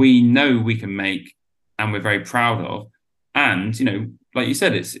something that we know we can make and we're very proud of. And, you know, like you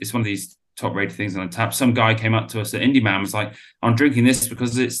said, it's one of these top-rated things on tap. Some guy came up to us at Indie Man and was like, I'm drinking this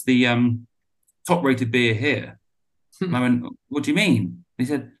because it's the top-rated beer here. And I went, what do you mean? And he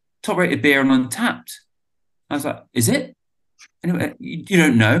said, top-rated beer on Untapped. I was like, is it? Anyway, you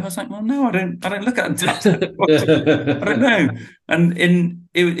don't know? I was like, well, no, I don't look at Untapped. I don't know. And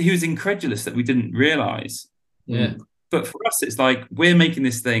he was incredulous that we didn't realise. Yeah. But for us, it's like we're making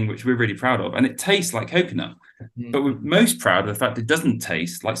this thing which we're really proud of, and it tastes like coconut. But we're most proud of the fact it doesn't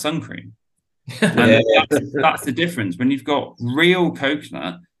taste like sun cream. And that's the difference. When you've got real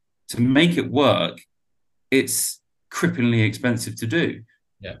coconut, to make it work, it's cripplingly expensive to do.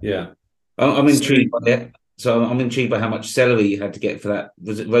 Yeah. I'm intrigued by it. So I'm intrigued by how much celery you had to get for that.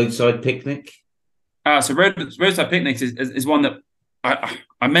 Was it Roadside Picnic? So Roadside Picnic is one that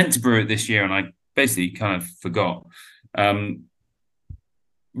I meant to brew it this year, and I basically kind of forgot. Celery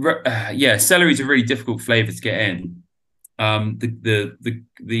is a really difficult flavour to get in. I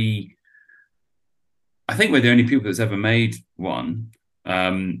think we're the only people that's ever made one.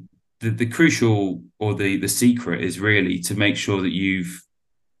 The crucial or the secret is really to make sure that you've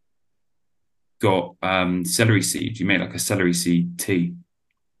got celery seed. You make like a celery seed tea.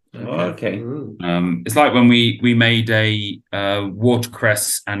 Okay. It's like when we made a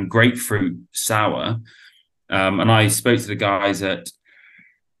watercress and grapefruit sour. And I spoke to the guys at,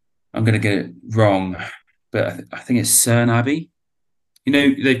 I'm going to get it wrong, but I think it's Cern Abbey. You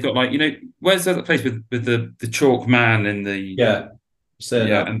know, they've got like, you know, where's that place with the chalk man in the... Cern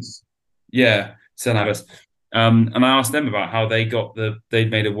Abbey. Cern Abbey. And I asked them about how they'd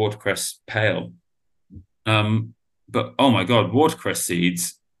made a watercress pale. But oh my God, watercress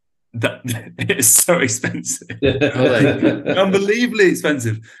seeds, that is so expensive. Unbelievably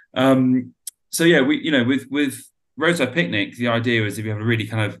expensive. So yeah, we, you know, with Roadside Picnic, the idea is if you have a really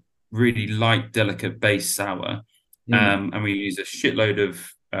kind of really light, delicate base sour, and we use a shitload of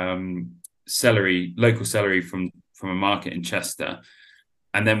celery, local celery from a market in Chester,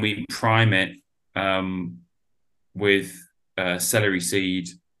 and then we prime it with celery seed,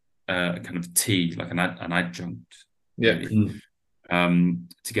 kind of tea, like an adjunct, really,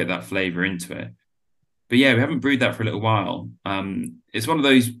 to get that flavour into it. But yeah, we haven't brewed that for a little while. It's one of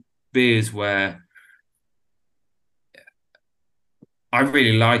those beers where I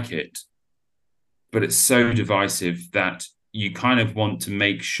really like it, but it's so divisive that you kind of want to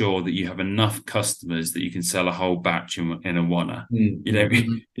make sure that you have enough customers that you can sell a whole batch in a one-er. You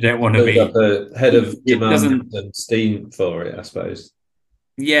don't want to be up a head of demand and steam for it, I suppose.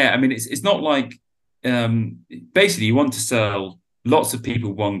 Yeah, I mean, it's not like basically you want to sell lots of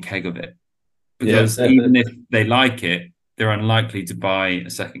people one keg of it, because even if they like it, they're unlikely to buy a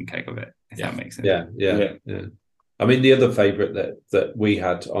second keg of it, if that makes sense. Yeah. I mean, the other favourite that we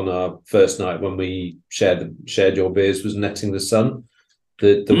had on our first night when we shared your beers was Netting the Sun,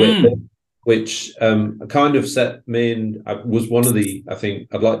 the wit beer, which kind of set me in. Was one of the, I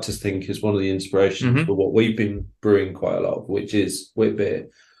think I'd like to think, is one of the inspirations for what we've been brewing quite a lot of, which is wit beer,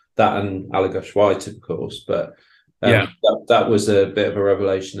 that and Allagash White, of course. But that was a bit of a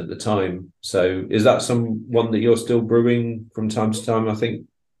revelation at the time. So is that one that you're still brewing from time to time? I think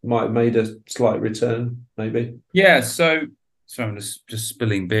might have made a slight return, maybe. Yeah. So I'm just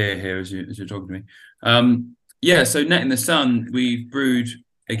spilling beer here as you're talking to me. So Netting the Sun, we brewed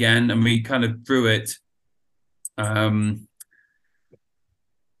again, and we kind of brew it.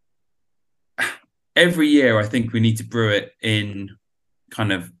 Every year, I think we need to brew it in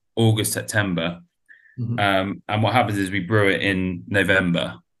kind of August, September. And what happens is we brew it in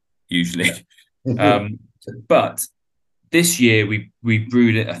November, usually. But this year we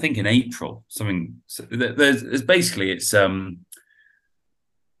brewed it, I think, in April. Something. So there's basically it's Netting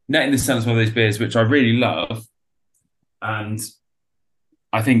the Sun is one of those beers which I really love, and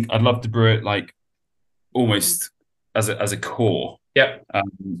I think I'd love to brew it like almost as a core. Yeah.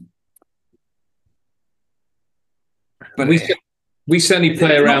 But we certainly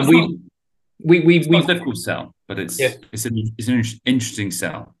play around. It's not difficult to sell, but it's an interesting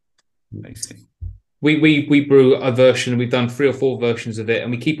sell, basically. We brew a version. We've done 3 or 4 versions of it,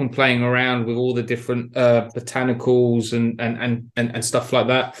 and we keep on playing around with all the different botanicals and stuff like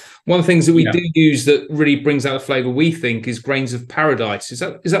that. One of the things that we do use that really brings out the flavour, we think, is grains of paradise. Is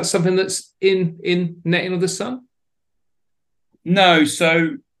that something that's in Netting of the Sun? No,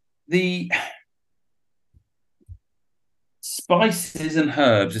 so the spices and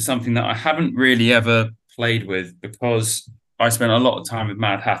herbs is something that I haven't really ever played with, because I spent a lot of time with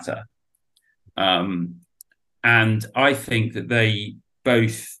Mad Hatter. And I think that they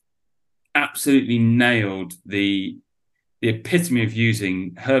both absolutely nailed the epitome of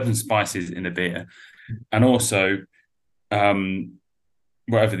using herbs and spices in a beer, and also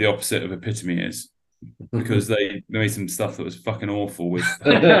whatever the opposite of epitome is, because they made some stuff that was fucking awful with.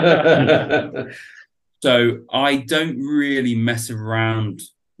 So I don't really mess around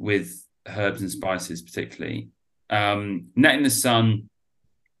with herbs and spices particularly. Netting the Sun,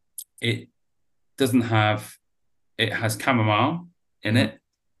 it has chamomile in it.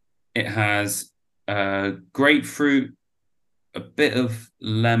 It has grapefruit, a bit of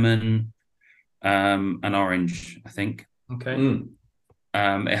lemon, and orange, I think. Okay.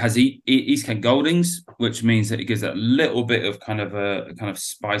 It has East Kent Goldings, which means that it gives a little bit of kind of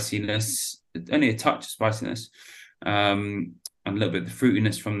spiciness, only a touch of spiciness, and a little bit of the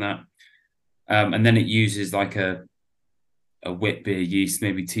fruitiness from that. And then it uses like a wit beer yeast,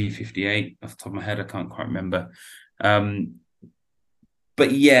 maybe T58 off the top of my head. I can't quite remember.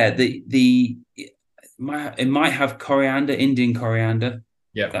 But yeah, it might have coriander, Indian coriander.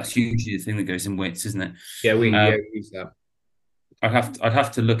 Yeah, that's usually the thing that goes in wits, isn't it? Yeah, we use that. I'd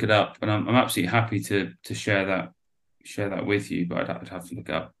have to look it up, and I'm absolutely happy to share that with you. But I'd have to look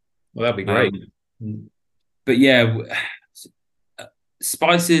it up. Well, that'd be great. But yeah,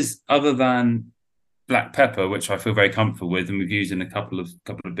 spices other than black pepper, which I feel very comfortable with, and we've used in a couple of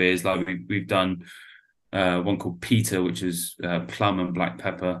beers. Like we've done one called Peter, which is plum and black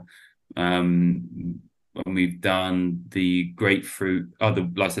pepper. And we've done the grapefruit, like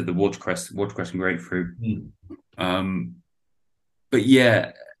I said, the watercress and grapefruit. But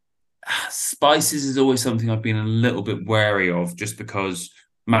yeah, spices is always something I've been a little bit wary of, just because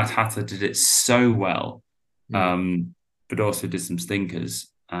Mad Hatter did it so well, but also did some stinkers,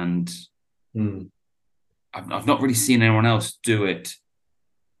 and I've not really seen anyone else do it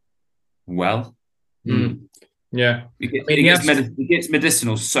well. Yeah, it gets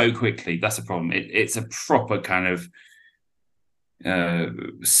medicinal so quickly. That's a problem. It's a proper kind of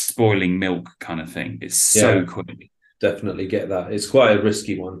spoiling milk kind of thing. It's so quick. Definitely get that. It's quite a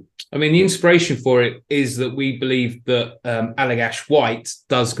risky one. I mean, the inspiration for it is that we believe that Allagash White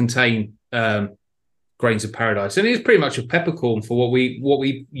does contain grains of paradise, and it is pretty much a peppercorn for what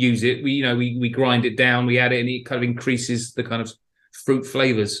we use it. We grind it down, we add it, and it kind of increases the kind of fruit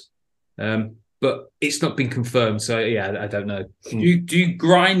flavors. But it's not been confirmed, so yeah, I don't know. Do you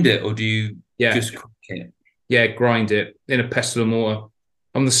grind it, or do you just cook it? Yeah, grind it in a pestle and mortar.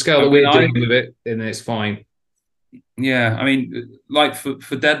 On the scale that we're doing with it, then it's fine. Yeah, I mean, like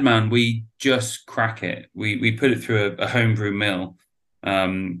for Dead Man, we just crack it. We put it through a homebrew mill,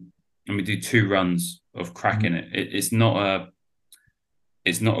 and we do 2 runs of cracking it. It's not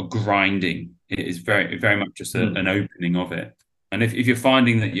a grinding. It is very, very much just an opening of it. And if you're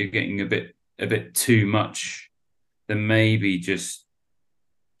finding that you're getting a bit too much, then maybe just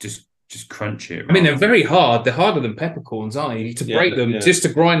just crunch it. I mean, they're very hard. They're harder than peppercorns, aren't they? To break them, just to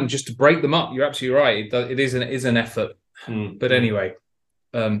grind, just to break them up. You're absolutely right. It is an effort. But anyway,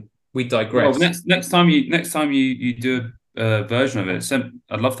 we digress. Well, next time you do a version of it,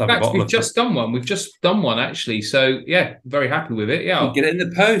 I'd love to have a bottle. We've just done one. We've just done one actually. So yeah, very happy with it. Yeah, get it in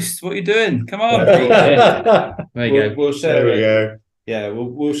the post. What are you doing? Come on. There you go. We'll share. There we go. Yeah,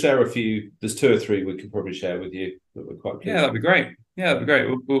 we'll share a few. There's 2 or 3 we can probably share with you that we're quite pleased. Yeah, that'd be great.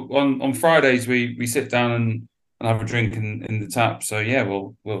 On Fridays we sit down and have a drink in the tap. So yeah,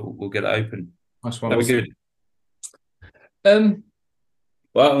 we'll get it open. Nice one. That'd be good.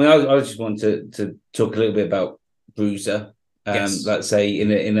 Well, I mean, I just want to talk a little bit about Bruiser. Yes. Let's say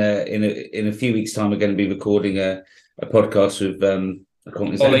in a few weeks' time, we're going to be recording a podcast with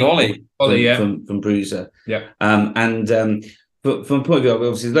Ollie, from Bruiser. Yeah. But from a point of view,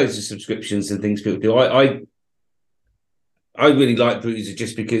 obviously, there's loads of subscriptions and things people do. I really like Bruiser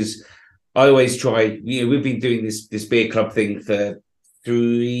just because I always try. We've been doing this beer club thing for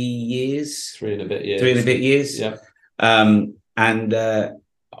 3 years, 3 and a bit years. 3 and a bit years. Yeah. And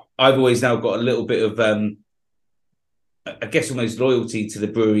I've always now got a little bit of, I guess, almost loyalty to the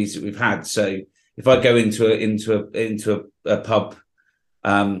breweries that we've had. So if I go into a pub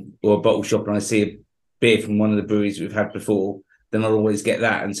or a bottle shop and I see a beer from one of the breweries that we've had before, then I'll always get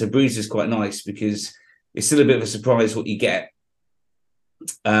that. And so Bruiser's quite nice because it's still a bit of a surprise what you get.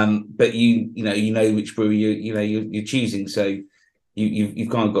 But you know which brewery you're choosing, so you've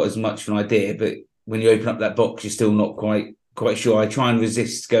kind of got as much of an idea. But when you open up that box, you're still not quite sure. I try and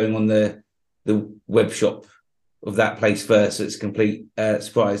resist going on the web shop of that place first, so it's a complete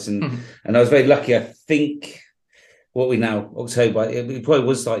surprise. And I was very lucky. I think what we now October. It probably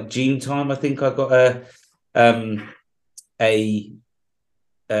was like June time. I think I got a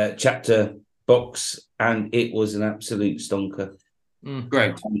chapter box, and it was an absolute stonker.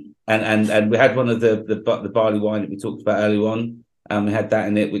 Great. And we had one of the barley wine that we talked about earlier on. We had that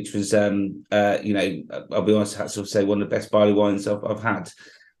in it, which was I'll be honest, I have to say one of the best barley wines I've had.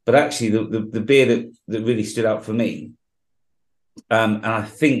 But actually, the beer that really stood out for me, and I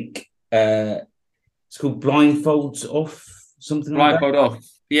think it's called Blindfolds Off, something like that. Blindfold Off.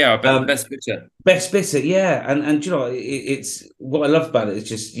 Yeah, I bet Best Bitter. Best Bitter, yeah. And you know, it's what I love about it is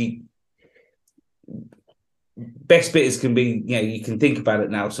just best bitters can be, you can think about it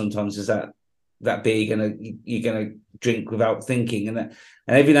now sometimes as that beer you're gonna drink without thinking, and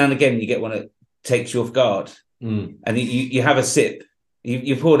every now and again you get one that takes you off guard, and you have a sip.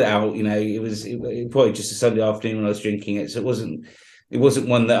 You poured it out, it was probably just a Sunday afternoon when I was drinking it, so it wasn't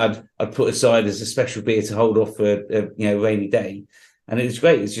one that I'd put aside as a special beer to hold off for a rainy day. And it was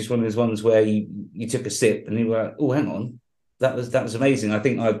great. It's just one of those ones where you took a sip and you were like, oh, hang on, that was amazing. I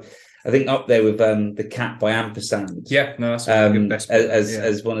think up there with the Cat by Ampersand. Yeah, no, that's a good best beer,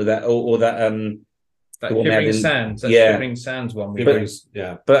 as one of that, or that that Shivering Sands. That's Shivering Sands one.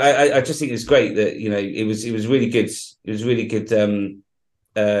 But I just think it's great that it was really good. It was a really good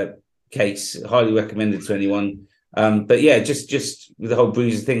case. Highly recommended to anyone. But yeah, just with the whole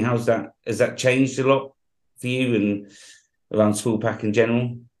Bruiser thing, has that changed a lot for you and around small pack in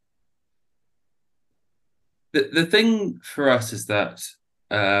general? The thing for us is that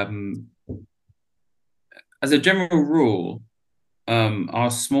as a general rule,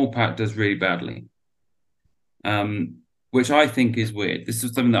 our small pack does really badly, which I think is weird. This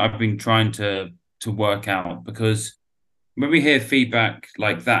is something that I've been trying to work out, because when we hear feedback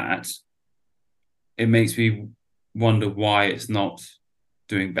like that, it makes me wonder why it's not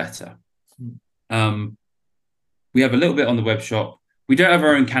doing better. We have a little bit on the web shop. We don't have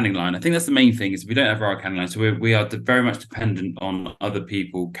our own canning line. I think that's the main thing, is we don't have our canning line. So we are very much dependent on other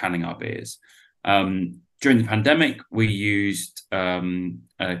people canning our beers. During the pandemic, we used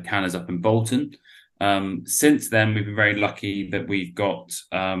canners up in Bolton. Since then, we've been very lucky that we've got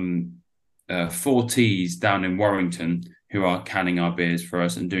 4 Ts down in Warrington who are canning our beers for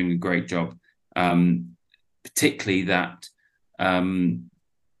us and doing a great job. Particularly that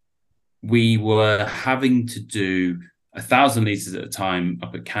we were having to do 1,000 litres at a time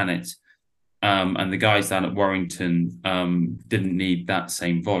up at Cannet, and the guys down at Warrington didn't need that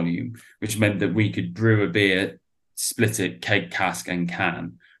same volume, which meant that we could brew a beer, split it, keg, cask and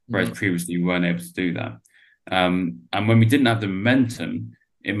can, whereas previously we weren't able to do that. And when we didn't have the momentum,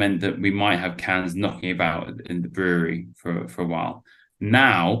 it meant that we might have cans knocking about in the brewery for a while.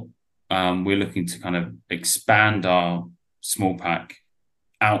 Now, we're looking to kind of expand our small pack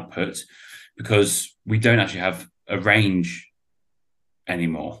output, because we don't actually have a range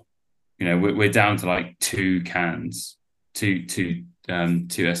anymore. We're down to like 2 cans, two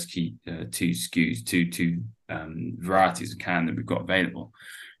SKUs, two varieties of can that we've got available.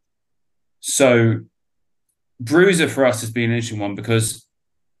 So Bruiser for us has been an interesting one because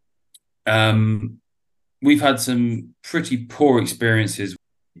we've had some pretty poor experiences.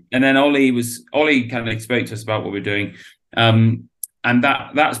 And then Ollie kind of spoke to us about what we're doing. And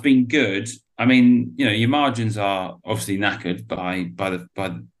that's been good. I mean, you know, your margins are obviously knackered by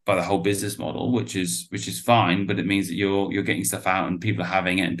the whole business model, which is fine, but it means that you're getting stuff out and people are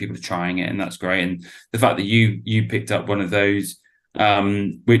having it and people are trying it, and that's great. And the fact that you picked up one of those,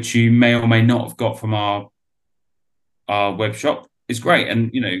 which you may or may not have got from our web shop, is great.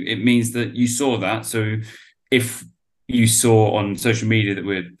 And you know, it means that you saw that. So if you saw on social media that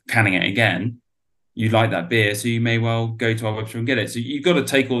we're canning it again, you like that beer, so you may well go to our website and get it. So you've got to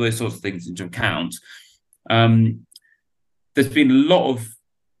take all those sorts of things into account. There's been a lot of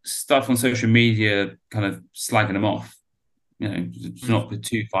stuff on social media kind of slagging them off. You know, it's not put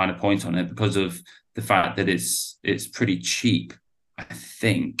too fine a point on it because of the fact that it's pretty cheap, I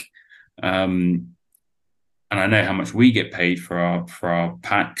think. And I know how much we get paid for our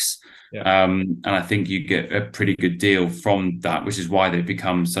packs. Yeah. And I think you get a pretty good deal from that, which is why they've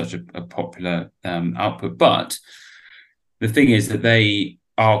become such a popular output. But the thing is that they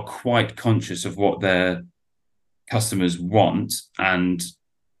are quite conscious of what their customers want and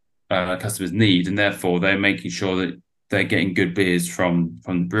customers need, and therefore they're making sure that they're getting good beers from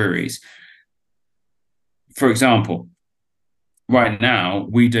the breweries. For example, right now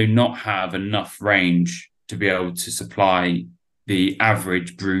we do not have enough range to be able to supply the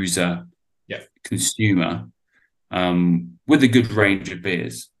average bruiser consumer with a good range of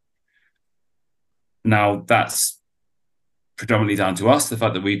beers. Now, that's predominantly down to us, the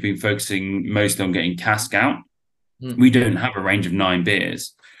fact that we've been focusing mostly on getting cask out. We don't have a range of 9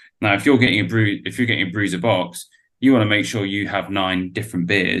 beers. Now, if you're getting a bruiser box, you want to make sure you have 9 different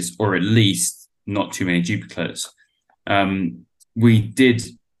beers, or at least not too many duplicates. We did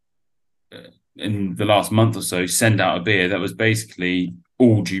in the last month or so send out a beer that was basically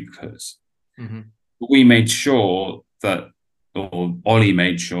all duplicates. But we made sure that, or Ollie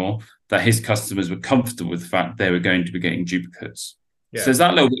made sure that his customers were comfortable with the fact they were going to be getting duplicates. So there's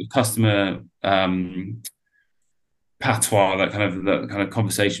that little bit of customer patois, that kind of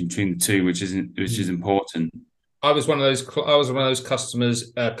conversation between the two, which is important. I was one of those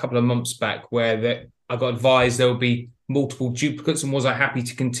customers a couple of months back where I got advised there would be multiple duplicates, and was I happy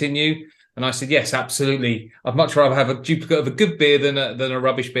to continue? And I said, yes, absolutely. I'd much rather have a duplicate of a good beer than a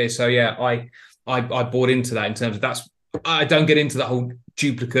rubbish beer. So yeah, I bought into that in terms of I don't get into the whole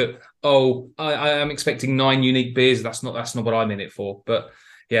duplicate. I am expecting 9 unique beers. That's not what I'm in it for. But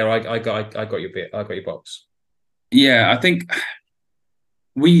yeah, I got your beer. I got your box. Yeah, I think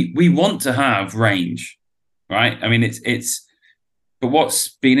we want to have range, right? I mean, but what's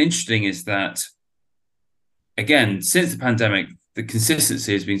been interesting is that, again, since the pandemic, the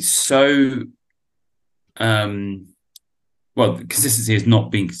consistency has been so, the consistency has not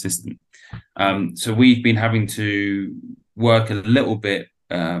been consistent. So we've been having to work a little bit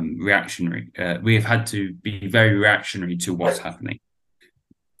reactionary. We have had to be very reactionary to what's happening.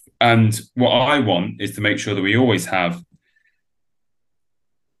 And what I want is to make sure that we always have,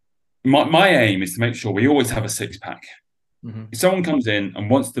 my aim is to make sure we always have a 6-pack. If someone comes in and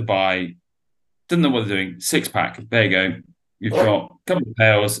wants to buy, doesn't know what they're doing, 6-pack, there you go. You've got a couple of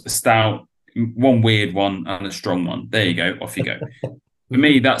pales, a stout, one weird one, and a strong one. There you go. Off you go. For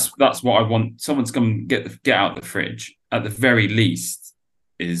me, that's what I want. Someone to come get out the fridge. At the very least,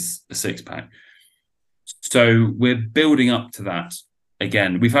 is a 6-pack. So we're building up to that.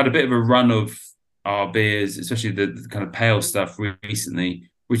 Again, we've had a bit of a run of our beers, especially the kind of pale stuff recently,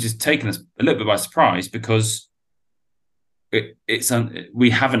 which has taken us a little bit by surprise because we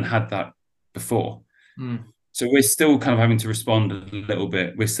haven't had that before. So we're still kind of having to respond a little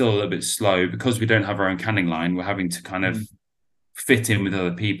bit. We're still a little bit slow because we don't have our own canning line. We're having to kind of fit in with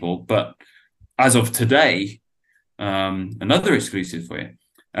other people. But as of today, another exclusive for you.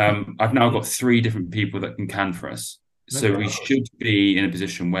 I've now got 3 different people that can can for us. So we should be in a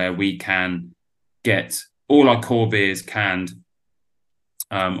position where we can get all our core beers canned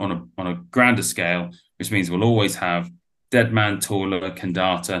on a grander scale, which means we'll always have Deadman, Taller,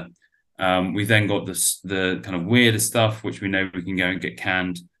 Candata. We've then got the kind of weirder stuff, which we know we can go and get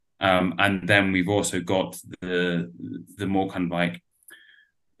canned. And then we've also got the more kind of like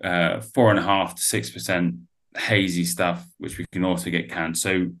 4.5% to 6% hazy stuff, which we can also get canned.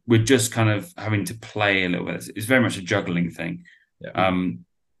 So we're just kind of having to play a little bit. It's very much a juggling thing. Yeah.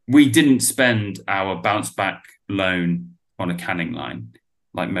 We didn't spend our bounce back loan on a canning line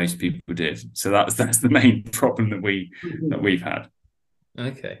like most people did. So that's the main problem that we've had.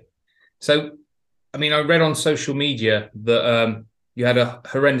 Okay. So, I mean, I read on social media that you had a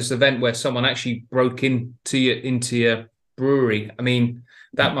horrendous event where someone actually broke into your brewery. I mean,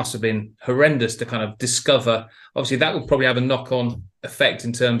 that must have been horrendous to kind of discover. Obviously, that would probably have a knock-on effect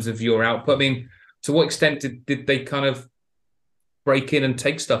in terms of your output. I mean, to what extent did they kind of break in and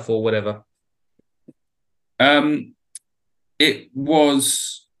take stuff or whatever? It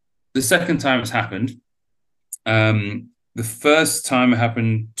was the second time it's happened. The first time it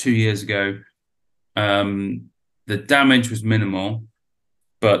happened 2 years ago. The damage was minimal,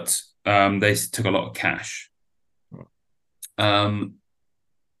 but they took a lot of cash.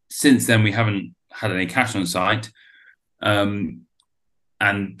 Since then, we haven't had any cash on site. And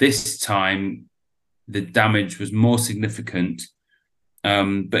this time, the damage was more significant,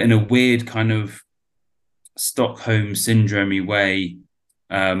 but in a weird kind of Stockholm syndrome-y way.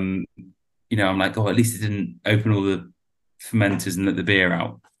 I'm like, at least it didn't open all the fermenters and let the beer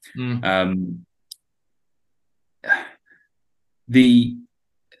out. The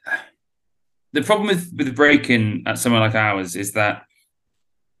problem with the break-in at somewhere like ours is that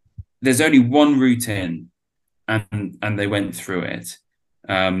there's only one route in, and they went through it.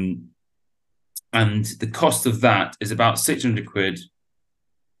 And the cost of that is about 600 quid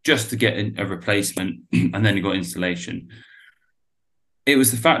just to get a replacement, and then you got installation. It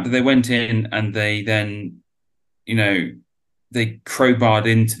was the fact that they went in and they then, they crowbarred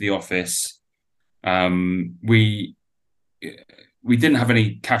into the office. We didn't have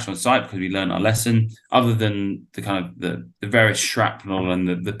any cash on site because we learned our lesson, other than the kind of the various shrapnel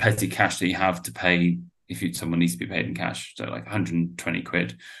and the petty cash that you have to pay if someone needs to be paid in cash. So like 120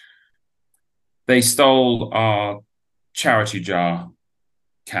 quid. They stole our charity jar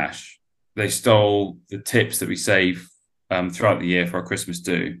cash. They stole the tips that we save throughout the year for our Christmas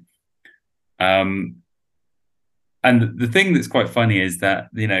do. And the thing that's quite funny is that,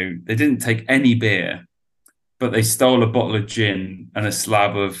 they didn't take any beer, but they stole a bottle of gin and a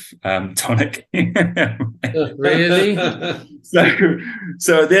slab of tonic. Really? So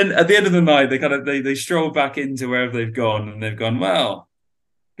at the end of the night, they stroll back into wherever they've gone, and they've gone, well,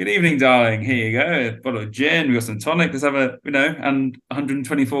 good evening, darling. Here you go, a bottle of gin. We got some tonic. Let's have and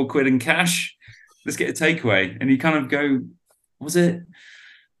 124 quid in cash. Let's get a takeaway. And you kind of go, was it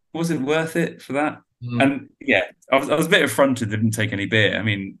worth it for that? And yeah, I was a bit affronted they didn't take any beer. I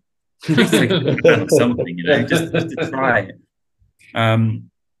mean, just take a can or something, just to try it.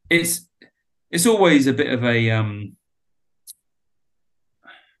 It's always a bit of a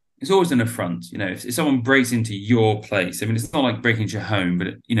it's always an affront, if someone breaks into your place. I mean, it's not like breaking into your home,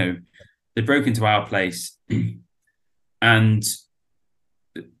 but they broke into our place, and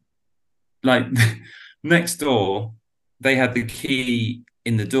like next door, they had the key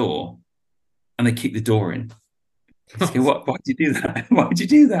in the door, and they kicked the door in. Say, why did you do that? Why did you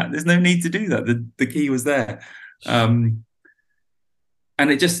do that? There's no need to do that. The key was there. And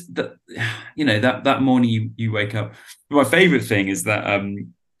it just that morning you wake up. My favorite thing is that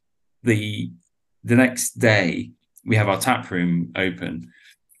the next day we have our tap room open,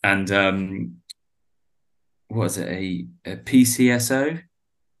 and what was it, a PCSO?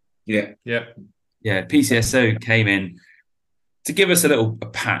 Yeah. PCSO came in to give us a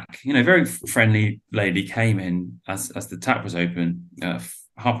pack. Very friendly lady came in as the tap was open,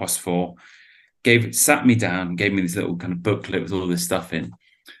 4:30. Sat me down, gave me this little kind of booklet with all this stuff in.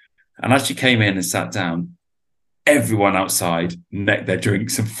 And as she came in and sat down, everyone outside necked their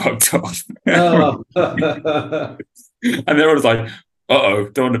drinks and fucked off. Oh. And they're all like, uh-oh,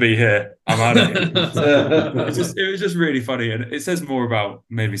 don't want to be here. I'm out of here. It was just really funny. And it says more about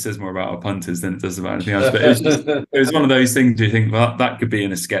our punters than it does about anything else. But it was one of those things you think, well, that could be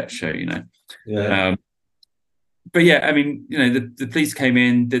in a sketch show, Yeah. But yeah, I mean, the police came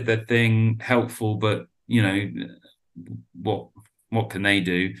in, did their thing, helpful, but what can they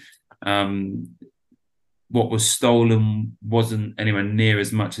do? What was stolen wasn't anywhere near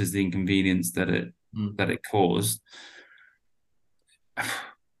as much as the inconvenience that it caused.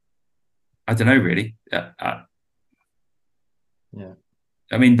 I don't know, really. Yeah.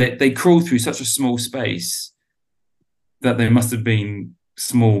 I mean, they crawled through such a small space that they must have been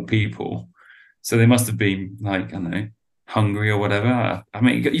small people. So they must have been like, I don't know, hungry or whatever. I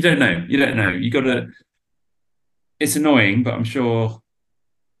mean, you don't know. You got to. It's annoying, but I'm sure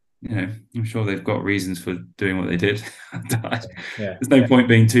they've got reasons for doing what they did. There's no point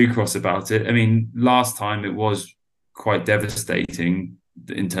being too cross about it. I mean, last time it was quite devastating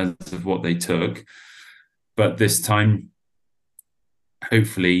in terms of what they took, but this time,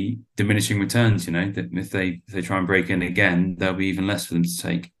 hopefully, diminishing returns. That if they try and break in again, there'll be even less for them to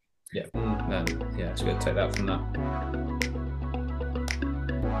take. Yeah, it's good to take that from that.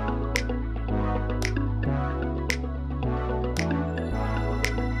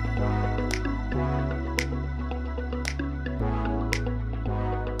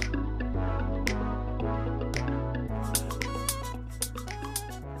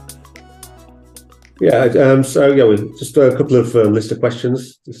 Yeah. Just a couple of list of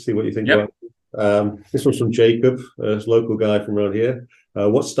questions to see what you think about. This one's from Jacob, a local guy from around here.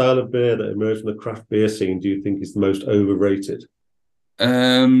 What style of beer that emerged from the craft beer scene do you think is the most overrated?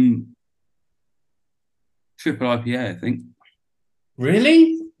 Triple IPA, I think.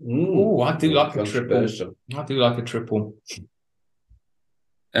 Really? Oh, I do like a triple. I do like a triple.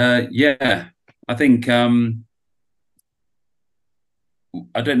 Yeah, I think I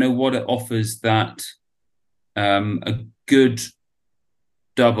don't know what it offers that a good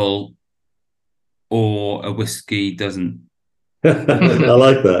double or a whiskey doesn't. I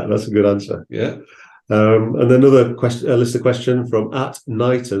like that. That's a good answer. Yeah. And another question, a list of question from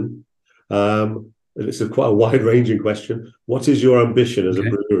 @Knighton. It's quite a wide-ranging question. What is your ambition as a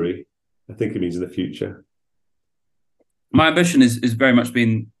brewery? I think it means in the future. My ambition is very much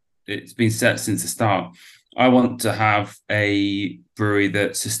been set since the start. I want to have a brewery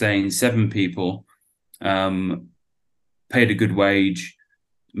that sustains 7 people, paid a good wage,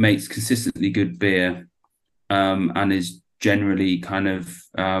 makes consistently good beer, and is generally kind of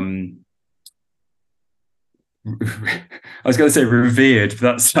I was going to say revered, but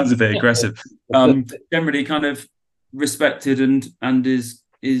that sounds a bit aggressive. Generally kind of respected and is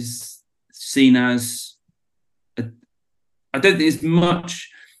seen as I don't think it's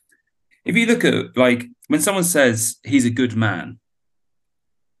much. If you look at like when someone says he's a good man,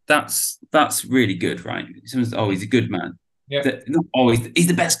 that's really good, right? Someone says, oh, he's a good man. Yeah. Not always he's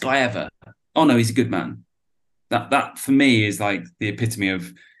the best guy ever. Oh no, he's a good man. That for me is like the epitome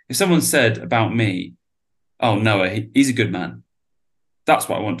of if someone said about me, oh, Noah, he's a good man. That's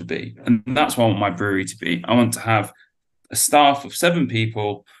what I want to be. And that's what I want my brewery to be. I want to have a staff of 7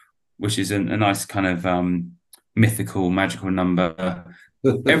 people, which is a nice kind of mythical, magical number.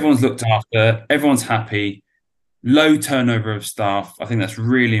 Everyone's looked after. Everyone's happy. Low turnover of staff. I think that's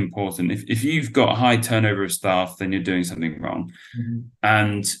really important. If you've got a high turnover of staff, then you're doing something wrong. Mm-hmm.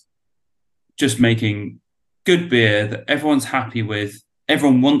 And just making good beer that everyone's happy with,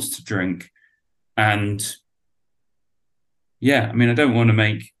 everyone wants to drink. And yeah, I mean, I don't want to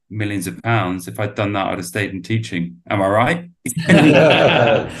make millions of pounds. If I'd done that, I'd have stayed in teaching. Am I right?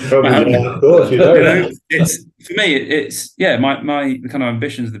 Of course, you know. It's for me. It's yeah. My the kind of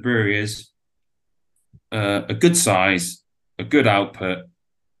ambitions of the brewery is a good size, a good output,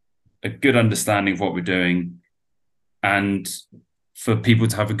 a good understanding of what we're doing, and for people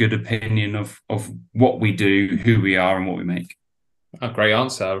to have a good opinion of what we do, who we are, and what we make. A great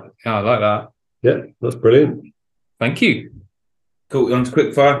answer. Yeah, I like that. Yeah, that's brilliant. Thank you. Cool. On to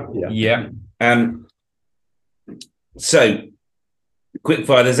quickfire. Yeah. So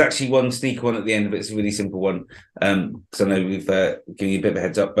quickfire. There's actually one sneaky one at the end of it. It's a really simple one. Because I know we've given you a bit of a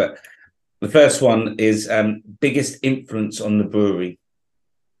heads up, but the first one is biggest influence on the brewery.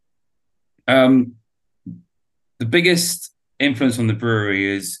 The biggest influence on the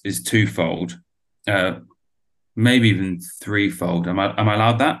brewery is twofold, maybe even threefold. Am I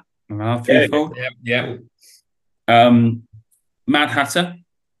allowed that? Am I allowed threefold? Yeah. Mad Hatter,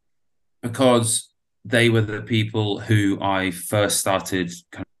 because they were the people who I first started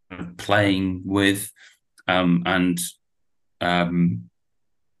kind of playing with, and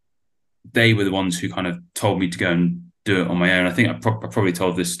they were the ones who kind of told me to go and do it on my own. I think I probably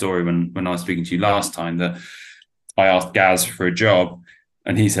told this story when I was speaking to you last time, that I asked Gaz for a job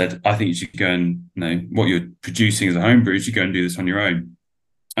and he said, I think you should go and, what you're producing as a homebrew, you should go and do this on your own.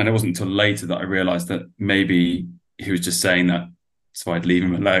 And it wasn't until later that I realized that maybe he was just saying that so I'd leave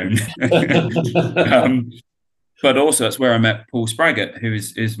him alone. But also that's where I met Paul Spraggett, who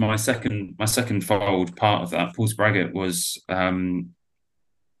is my second fold part of that. Paul Spraggett was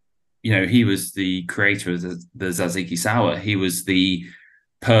he was the creator of the Tzatziki Sour. He was the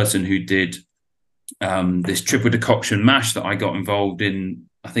person who did this triple decoction mash that I got involved in.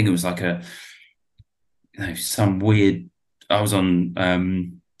 I think it was like some weird. I was on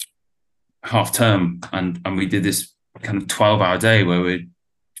half term and we did this kind of 12-hour day where we're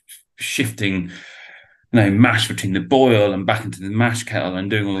shifting, mash between the boil and back into the mash kettle and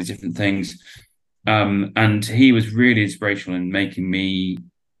doing all these different things. And he was really inspirational in making me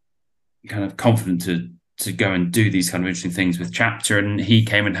kind of confident to go and do these kind of interesting things with Chapter. And he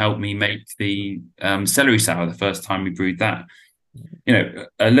came and helped me make the celery sour the first time we brewed that.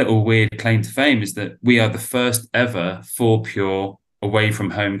 A little weird claim to fame is that we are the first ever 4Pure away from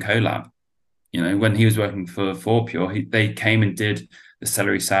home collab. When he was working for 4Pure, they came and did the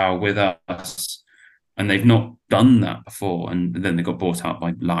celery sour with us, and they've not done that before. And then they got bought out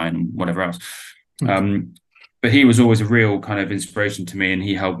by Lion and whatever else. But he was always a real kind of inspiration to me, and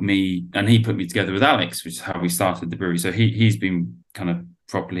he helped me, and he put me together with Alex, which is how we started the brewery. So he's been kind of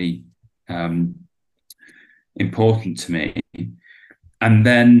properly important to me. And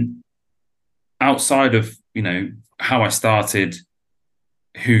then outside of, how I started,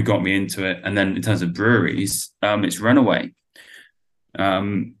 who got me into it, and then in terms of breweries, it's Runaway.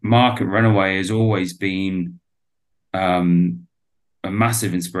 Mark at Runaway has always been a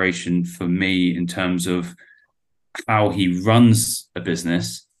massive inspiration for me in terms of how he runs a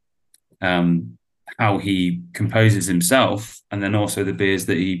business, how he composes himself, and then also the beers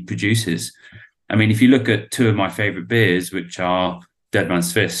that he produces. I mean, if you look at two of my favorite beers, which are Dead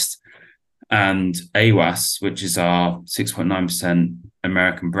Man's Fist and AWAS, which is our 6.9%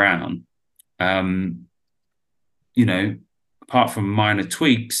 American brown, apart from minor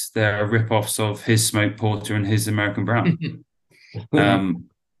tweaks, there are rip-offs of his smoked porter and his American brown.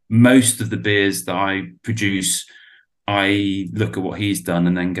 Most of the beers that I produce, I look at what he's done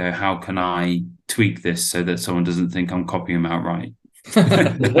and then go, how can I tweak this so that someone doesn't think I'm copying him outright?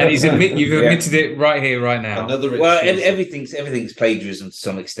 And you've admitted it right here, right now. Everything's plagiarism to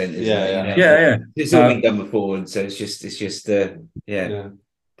some extent, isn't it? Yeah. It's all been done before, and so it's just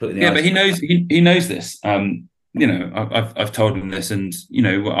But he knows this. I've told him this, and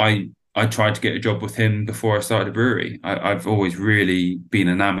I tried to get a job with him before I started a brewery. I've always really been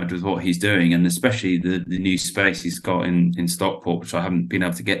enamored with what he's doing, and especially the new space he's got in Stockport, which I haven't been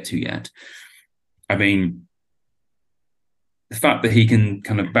able to get to yet. I mean, the fact that he can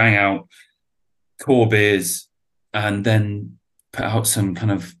kind of bang out core beers and then put out some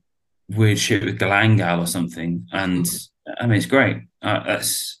kind of weird shit with Galangal or something, and I mean, it's great.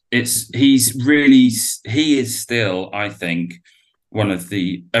 He is still, I think, one of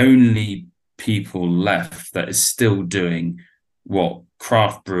the only people left that is still doing what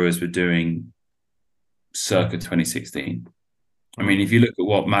craft brewers were doing circa 2016. I mean, if you look at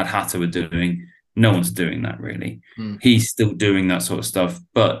what Mad Hatter were doing, no one's doing that really. He's still doing that sort of stuff,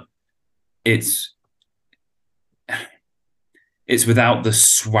 but it's without the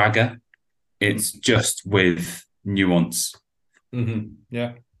swagger. It's just with nuance. Mm-hmm.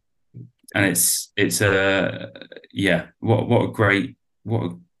 Yeah. And what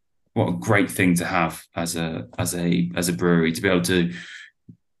a great thing to have as a brewery, to be able to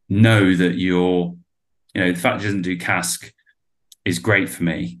know that the fact it doesn't do cask is great for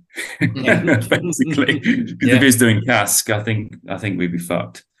me. Basically, because if it's doing cask, I think we'd be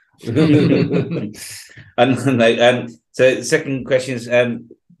fucked. So the second question is,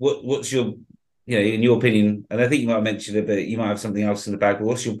 what's your, in your opinion, and I think you might have mentioned it, but you might have something else in the bag, but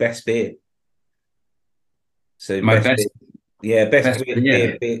what's your best beer? So best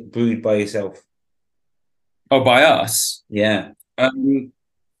beer brewed by yourself. Oh, by us? Yeah.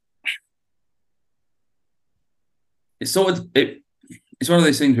 It's one of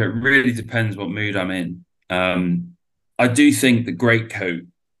those things where it really depends what mood I'm in. I do think the Greatcoat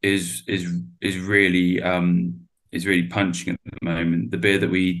is really punching at the moment. The beer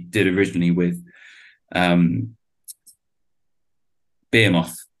that we did originally with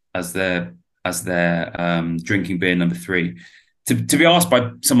Behemoth as their drinking beer number 3. To be asked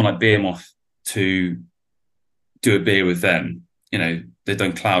by someone like Behemoth to do a beer with them, they've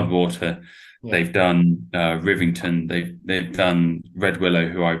done Cloudwater. Yeah. They've done Rivington. They've done Red Willow,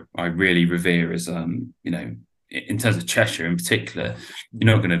 who I really revere as in terms of Cheshire in particular.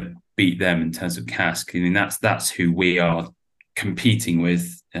 You're not going to beat them in terms of cask. I mean, that's who we are competing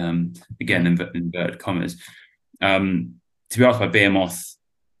with. Again, inverted commas. To be asked by Behemoth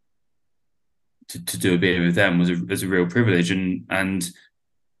to do a beer with them was a real privilege, and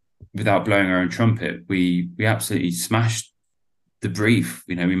without blowing our own trumpet, we absolutely smashed the brief.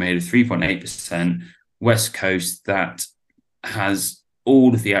 We made a 3.8% West Coast that has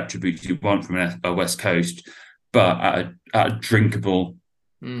all of the attributes you want from a West Coast, but at a drinkable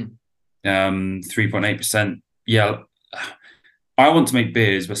 3.8%. Yeah, I want to make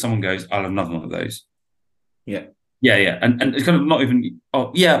beers where someone goes, I'll have another one of those. Yeah. And it's kind of not even,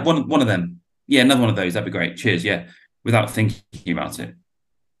 one of them. Yeah, another one of those. That'd be great. Cheers. Yeah, without thinking about it.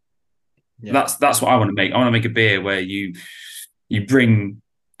 Yeah. That's what I want to make. I want to make a beer where you bring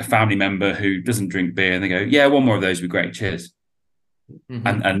a family member who doesn't drink beer and they go, yeah, one more of those would be great. Cheers.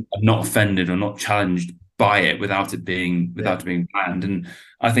 Mm-hmm. And not offended or not challenged by it without it being planned. And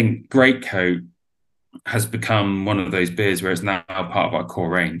I think Greatcoat has become one of those beers where it's now part of our core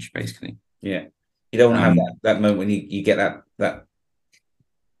range, basically. Yeah. You don't want to have that moment when you get that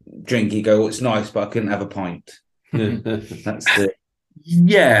drink, you go, it's nice, but I couldn't have a pint. That's it.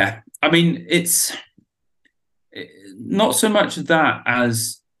 Yeah. I mean, it's not so much that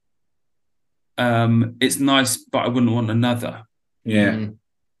as it's nice, but I wouldn't want another. Yeah.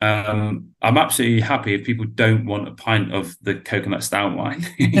 I'm absolutely happy if people don't want a pint of the coconut stout wine.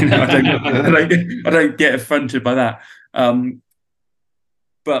 I don't get affronted by that.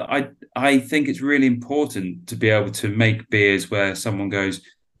 But I think it's really important to be able to make beers where someone goes,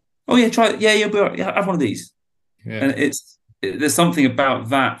 "Oh yeah, try it. Yeah, you'll be right. Yeah, have one of these." Yeah. And there's something about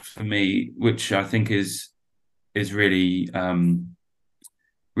that for me which I think is really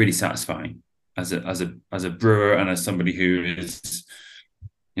really satisfying as a brewer and as somebody who is,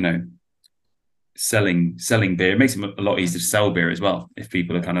 selling beer. It makes it a lot easier to sell beer as well if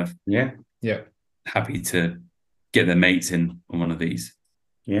people are kind of happy to get their mates in on one of these.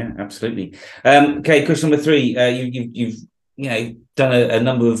 Yeah, absolutely. Okay, question number 3. You've done a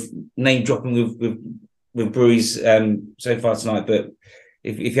number of name dropping with breweries so far tonight, but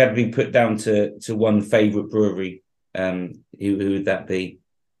if you had to be put down to one favourite brewery, who would that be?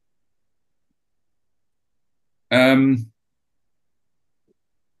 I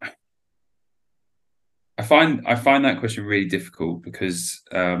find that question really difficult because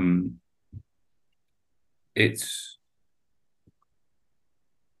it's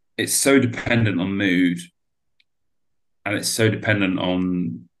so dependent on mood, and it's so dependent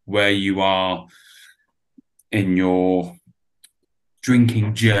on where you are in your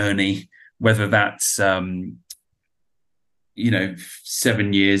drinking journey, whether that's 7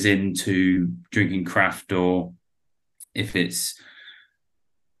 years into drinking craft, or if it's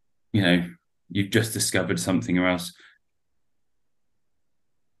you've just discovered something else.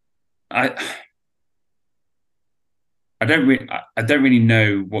 I don't really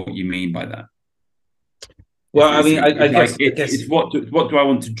know what you mean by that. Well, I guess it's what do I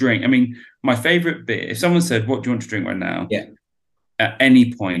want to drink? I mean, my favorite beer. If someone said, "What do you want to drink right now?" Yeah. At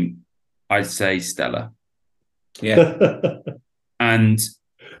any point, I'd say Stella. Yeah. And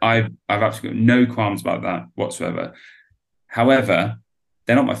I've absolutely got no qualms about that whatsoever. However,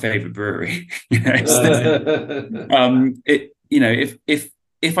 they're not my favorite brewery.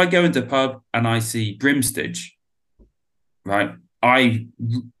 If I go into a pub and I see Brimstage, right, I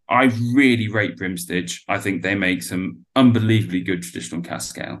really rate Brimstage. I think they make some unbelievably good traditional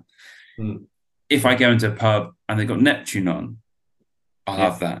cask ale. If I go into a pub and they've got Neptune on, I'll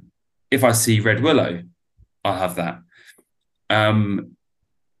have that. If I see Red Willow, I'll have that.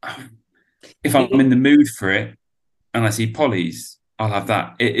 If I'm in the mood for it and I see Polly's, I'll have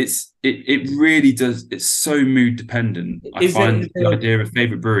that. It really does. It's so mood dependent. I find the idea of a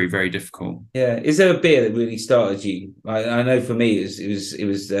favorite brewery very difficult. Yeah. Is there a beer that really started you? I know for me it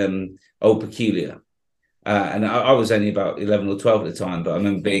was Old Peculiar, and I was only about 11 or 12 at the time, but I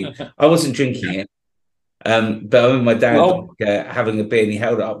remember I wasn't drinking it. But I remember my dad having a beer and he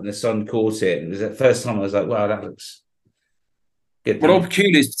held it up and the sun caught it. And it was the first time I was like, wow, that looks good. Well, Old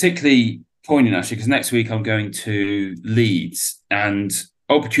Peculiar is particularly poignant actually, because next week I'm going to Leeds, and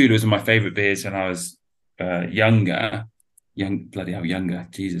Old Peculiar was one of my favourite beers when I was younger. Younger,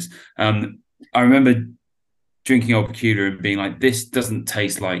 Jesus. I remember drinking Old Peculiar and being like, this doesn't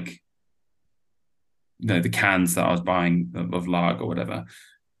taste like the cans that I was buying of Lager or whatever.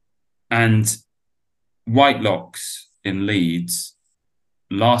 And White Locks in Leeds,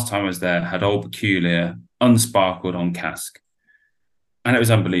 last time I was there, had Old Peculiar unsparkled on cask, and it was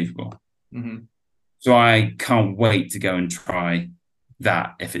unbelievable. Mm-hmm. So I can't wait to go and try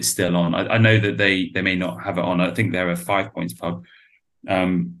that if it's still on. I know that they may not have it on. I think they're a 5 Points pub,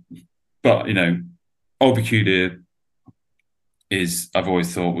 but Old Peculiar I've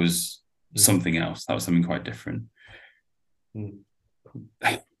always thought was something else. That was something quite different.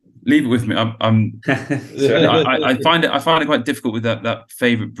 Leave it with me. I find it quite difficult with that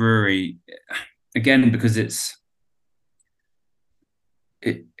favorite brewery, again, because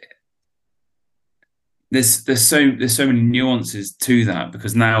there's so many nuances to that,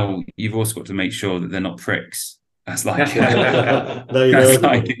 because now you've also got to make sure that they're not pricks. That's like I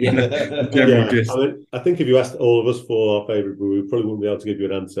think if you asked all of us for our favourite brewery, we probably wouldn't be able to give you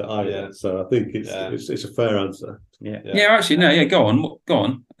an answer either. Yeah. So I think it's a fair answer. Actually, no. Yeah, go on.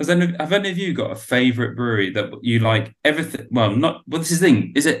 Have any of you got a favourite brewery that you like? Everything. Well, not. Well, this is the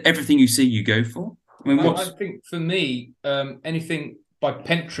thing. Is it everything you see you go for? I mean, I think for me, anything by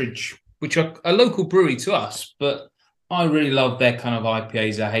Pentridge, which are a local brewery to us, but I really love their kind of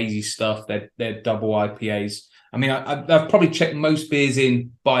IPAs, their hazy stuff, their double IPAs. I mean, I've probably checked most beers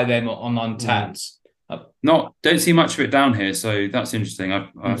in by them on Untapped. Don't see much of it down here, so that's interesting.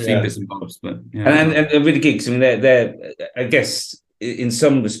 I've seen bits and bobs, but and they're really good because I mean they're I guess in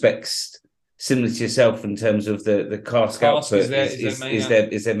some respects similar to yourself in terms of the cask output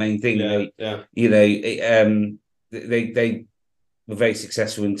is their main thing. They were very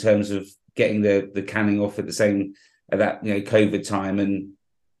successful in terms of getting the canning off at the same at that COVID time, and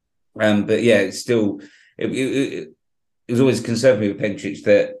But yeah, it's still it was always a concern with Pentrich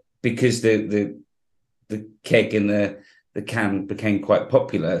that because the keg and the can became quite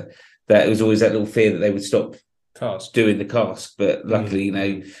popular, that it was always that little fear that they would stop doing the cask. But luckily,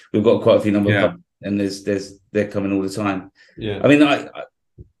 we've got quite a few number of, and they're coming all the time. Yeah, I mean, I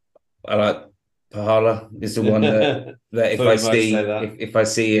like Pahala is the one that if I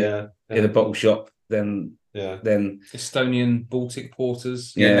see it in a bottle shop, then Estonian Baltic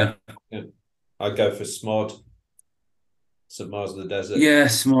porters. Yeah. I'd go for Smod, St. Mars of the Desert. Yeah,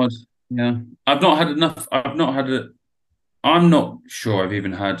 Smod. Yeah, I've not had enough. I'm not sure I've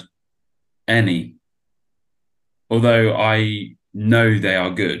even had any, although I know they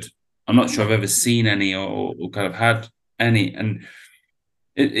are good. I'm not sure I've ever seen any or kind of had any. And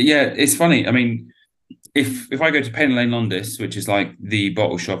it's funny. I mean, if I go to Pain Lane Londis, which is like the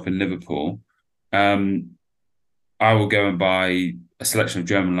bottle shop in Liverpool, I will go and buy a selection of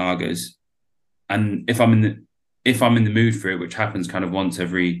German lagers, and if I'm in the mood for it, which happens kind of once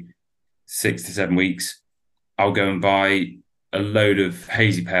every 6 to 7 weeks, I'll go and buy a load of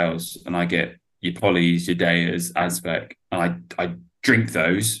hazy pales, and I get your Pollys, your Dayas, Azbek, and I drink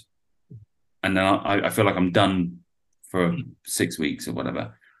those, and then I feel like I'm done for 6 weeks or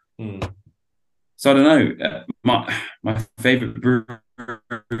whatever. So I don't know. My favorite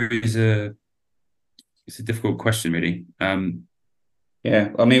brewery is it's a difficult question, really. I mean,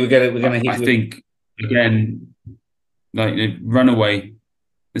 we're gonna hit. I think again, like Runaway.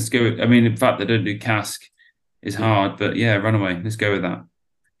 Let's go. I mean, in fact, they don't do cask. It's hard, but yeah, Runaway. Let's go with that.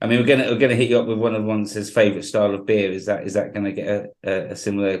 I mean, we're gonna hit you up with one of the ones says favorite style of beer. Is that going to get a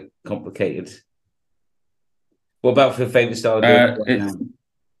similar complicated? What about for favorite style of beer?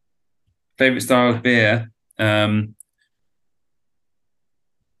 Favorite style of beer.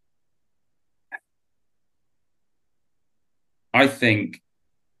 I think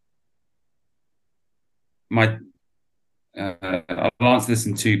I'll answer this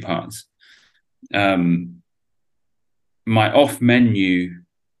in two parts. My off-menu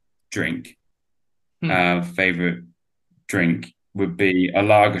drink, favorite drink would be a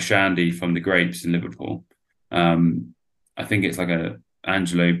Lager Shandy from the Grapes in Liverpool. I think it's like a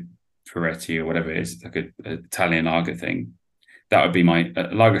Angelo Peretti or whatever it is. It's like an Italian lager thing. That would be my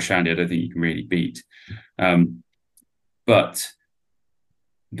Lager Shandy. I don't think you can really beat. But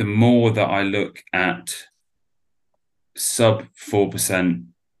the more that I look at sub 4%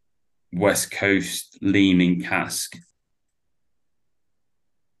 West Coast leaning cask,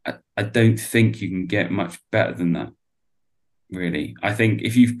 I don't think you can get much better than that, really. I think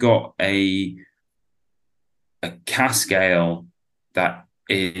if you've got a cask ale that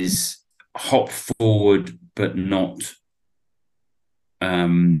is hop forward but not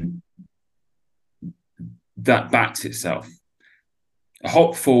that backs itself, a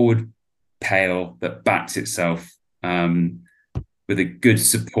hop forward pale that backs itself with a good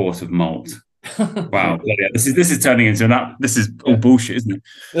support of malt. Wow, this is turning into that. This is all bullshit, isn't it?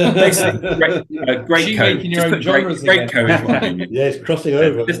 Basically, great coat. Great coat is what I mean. Yeah, it's crossing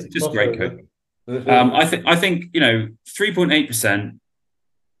over. Just great coat. I think 3.8%,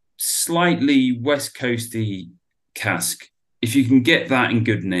 slightly West Coasty cask. If you can get that in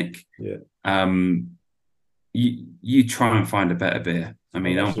good nick, you try and find a better beer. I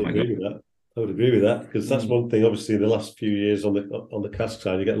mean, I would agree with that, because that's one thing. Obviously, in the last few years on the cask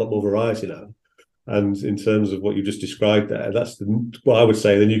side, you get a lot more variety now. And in terms of what you just described there, that's what I would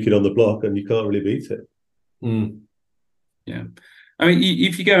say the new kid on the block, and you can't really beat it. Yeah, I mean,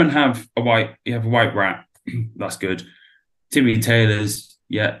 if you go and have a white rat, that's good. Timmy Taylor's,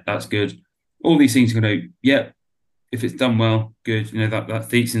 that's good. All these things are going to, if it's done well, good. That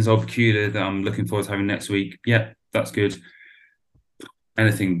Thiesen's Old Peculiar that I'm looking forward to having next week, that's good.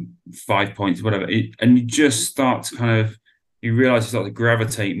 Anything 5 points, whatever, and you just start to you realize you start to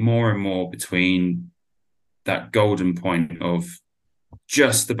gravitate more and more between that golden point of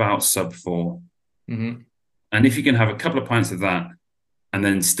just about sub 4. Mm-hmm. And if you can have a couple of pints of that and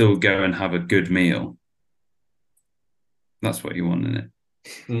then still go and have a good meal, that's what you want, isn't it?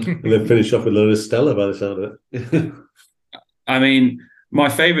 And then finish off with a little Stella by the sound of it. I mean, my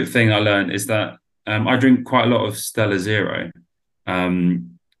favorite thing I learned is that I drink quite a lot of Stella Zero,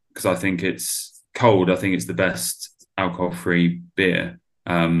 because I think it's cold. I think it's the best alcohol-free beer,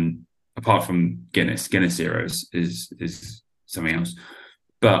 apart from Guinness. Guinness Zero is something else.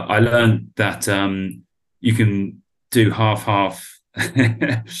 But I learned that you can do half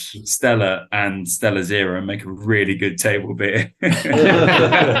Stella and Stella Zero and make a really good table beer.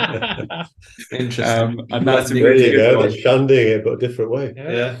 Interesting. And that's a there really you good go. one. Shandying it, but a different way.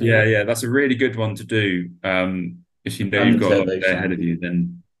 Yeah. That's a really good one to do. If you know you've got a lot ahead of you,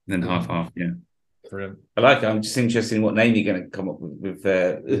 then then half. Yeah. Brilliant. I like it. I'm just interested in what name you're going to come up with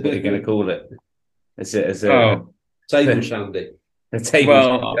what you're going to call it. As a Table Shandy. A table.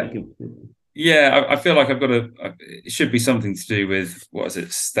 Well, yeah, I feel like I've got it should be something to do with, what is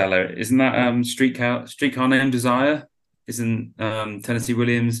it, Stella? Isn't that Streetcar Named Desire? Isn't Tennessee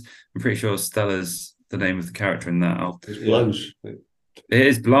Williams? I'm pretty sure Stella's the name of the character in that. It's Blanche. It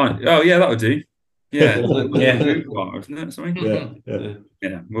is Blind. Oh yeah, that would do. Yeah, Yeah. Isn't it? Something?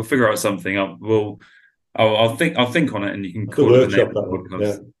 Yeah. We'll figure out something. I'll think on it, and you can The call it the workshop name of the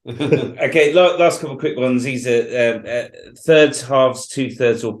that podcast. one. Okay, last couple of quick ones. These are thirds, halves,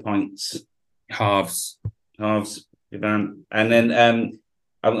 2/3, or pints. Halves. Good man. And then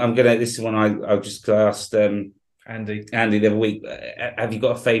I'm gonna. This is one I just asked Andy the other week. Have you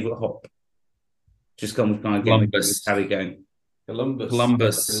got a favourite hop? Just come with kind of Columbus. How are we going?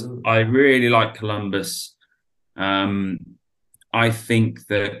 Columbus. I really like Columbus. I think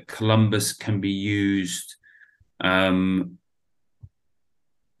that Columbus can be used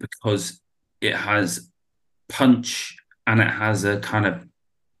because it has punch and it has a kind of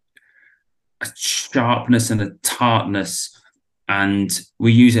a sharpness and a tartness, and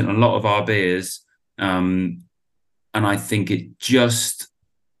we use it in a lot of our beers. And I think it just,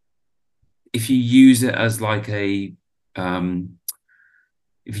 if you use it as like a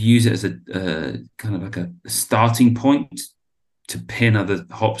if you use it as a kind of like a starting point to pin other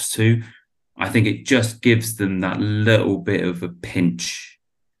hops to, I think it just gives them that little bit of a pinch.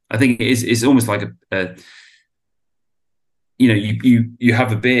 I think it's almost like a you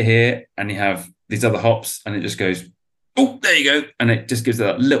have a beer here and you have these other hops and it just goes, oh, there you go, and it just gives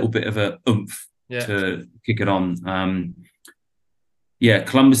that little bit of a oomph to kick it on.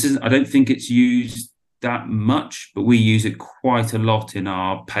 Columbus isn't, I don't think it's used that much, but we use it quite a lot in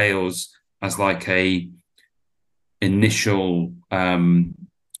our pails as like a initial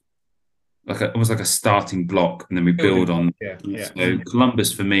almost like a starting block, and then we build on. So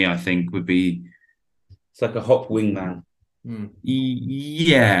Columbus for me, I think, would be, it's like a hop wingman.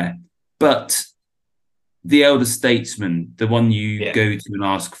 Yeah, but the elder statesman, the one you go to and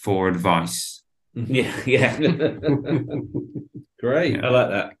ask for advice. Yeah. Great. I like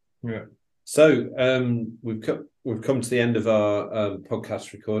that. Yeah. So we've come to the end of our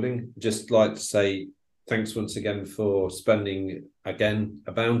podcast recording. Just like to say thanks once again for spending a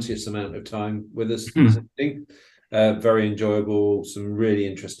bounteous amount of time with us this evening. Very enjoyable, some really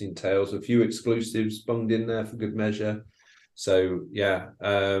interesting tales, a few exclusives bunged in there for good measure. So you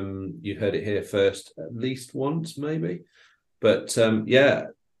heard it here first, at least once maybe. But so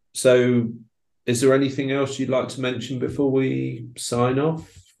is there anything else you'd like to mention before we sign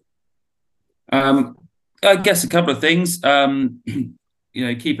off? I guess a couple of things.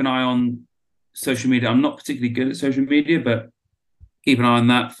 Keep an eye on social media. I'm not particularly good at social media, but keep an eye on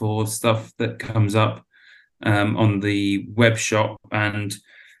that for stuff that comes up on the web shop. And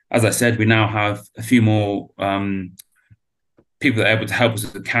as I said, we now have a few more people that are able to help us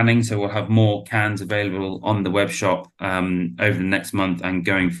with the canning. So we'll have more cans available on the web shop over the next month and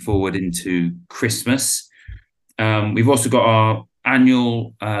going forward into Christmas. We've also got our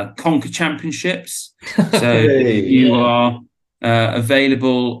annual Conquer Championships. So you are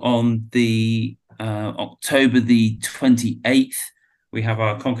available on the October the 28th. We have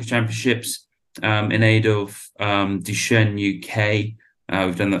our Conquer Championships in aid of Duchenne UK.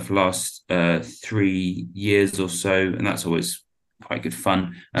 We've done that for the last 3 years or so, and that's always quite good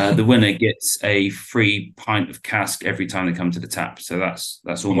fun. The winner gets a free pint of cask every time they come to the tap, so that's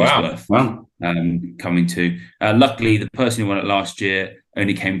almost worth coming to. Luckily, the person who won it last year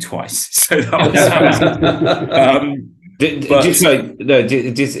only came twice, so that was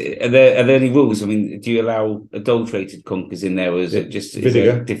are there any rules? I mean, do you allow adulterated conkers in there, or is it just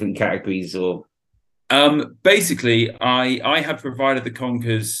different categories? Or basically, I have provided the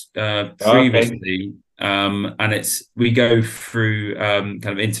conkers previously. And we go through kind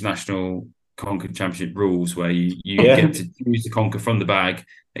of international conker championship rules where you get to choose the conker from the bag.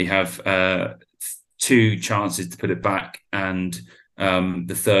 You have 2 chances to put it back, and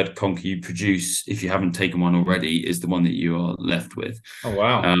the third conker you produce, if you haven't taken one already, is the one that you are left with. Oh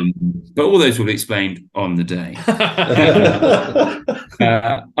wow! But all those will be explained on the day.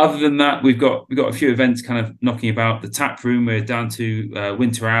 Other than that, we've got a few events kind of knocking about. The tap room, we're down to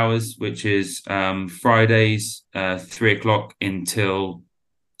winter hours, which is Fridays 3:00 until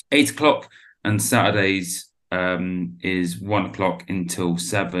 8:00, and Saturdays is 1:00 until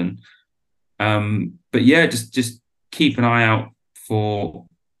 7. But just keep an eye out for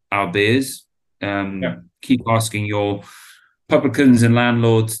our beers. Keep asking your publicans and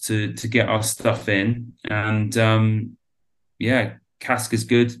landlords to get our stuff in, and cask is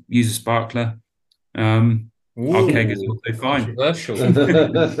good. Use a sparkler. Our keg is also fine.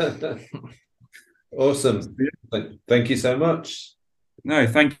 Awesome. Thank you so much. No,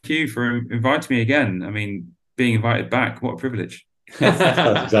 thank you for inviting me again. I mean, being invited back, what a privilege.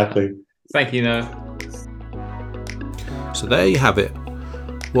 Exactly. Thank you, Noah. So there you have it.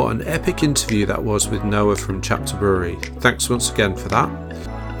 What an epic interview that was with Noah from Chapter Brewery. Thanks once again for that.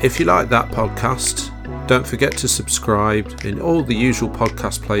 If you like that podcast, don't forget to subscribe in all the usual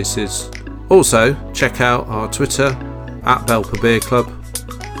podcast places. Also, check out our Twitter at Belper Beer Club,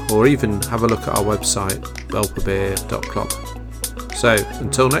 or even have a look at our website, belperbeer.club. So,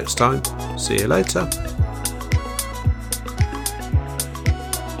 until next time, see you later.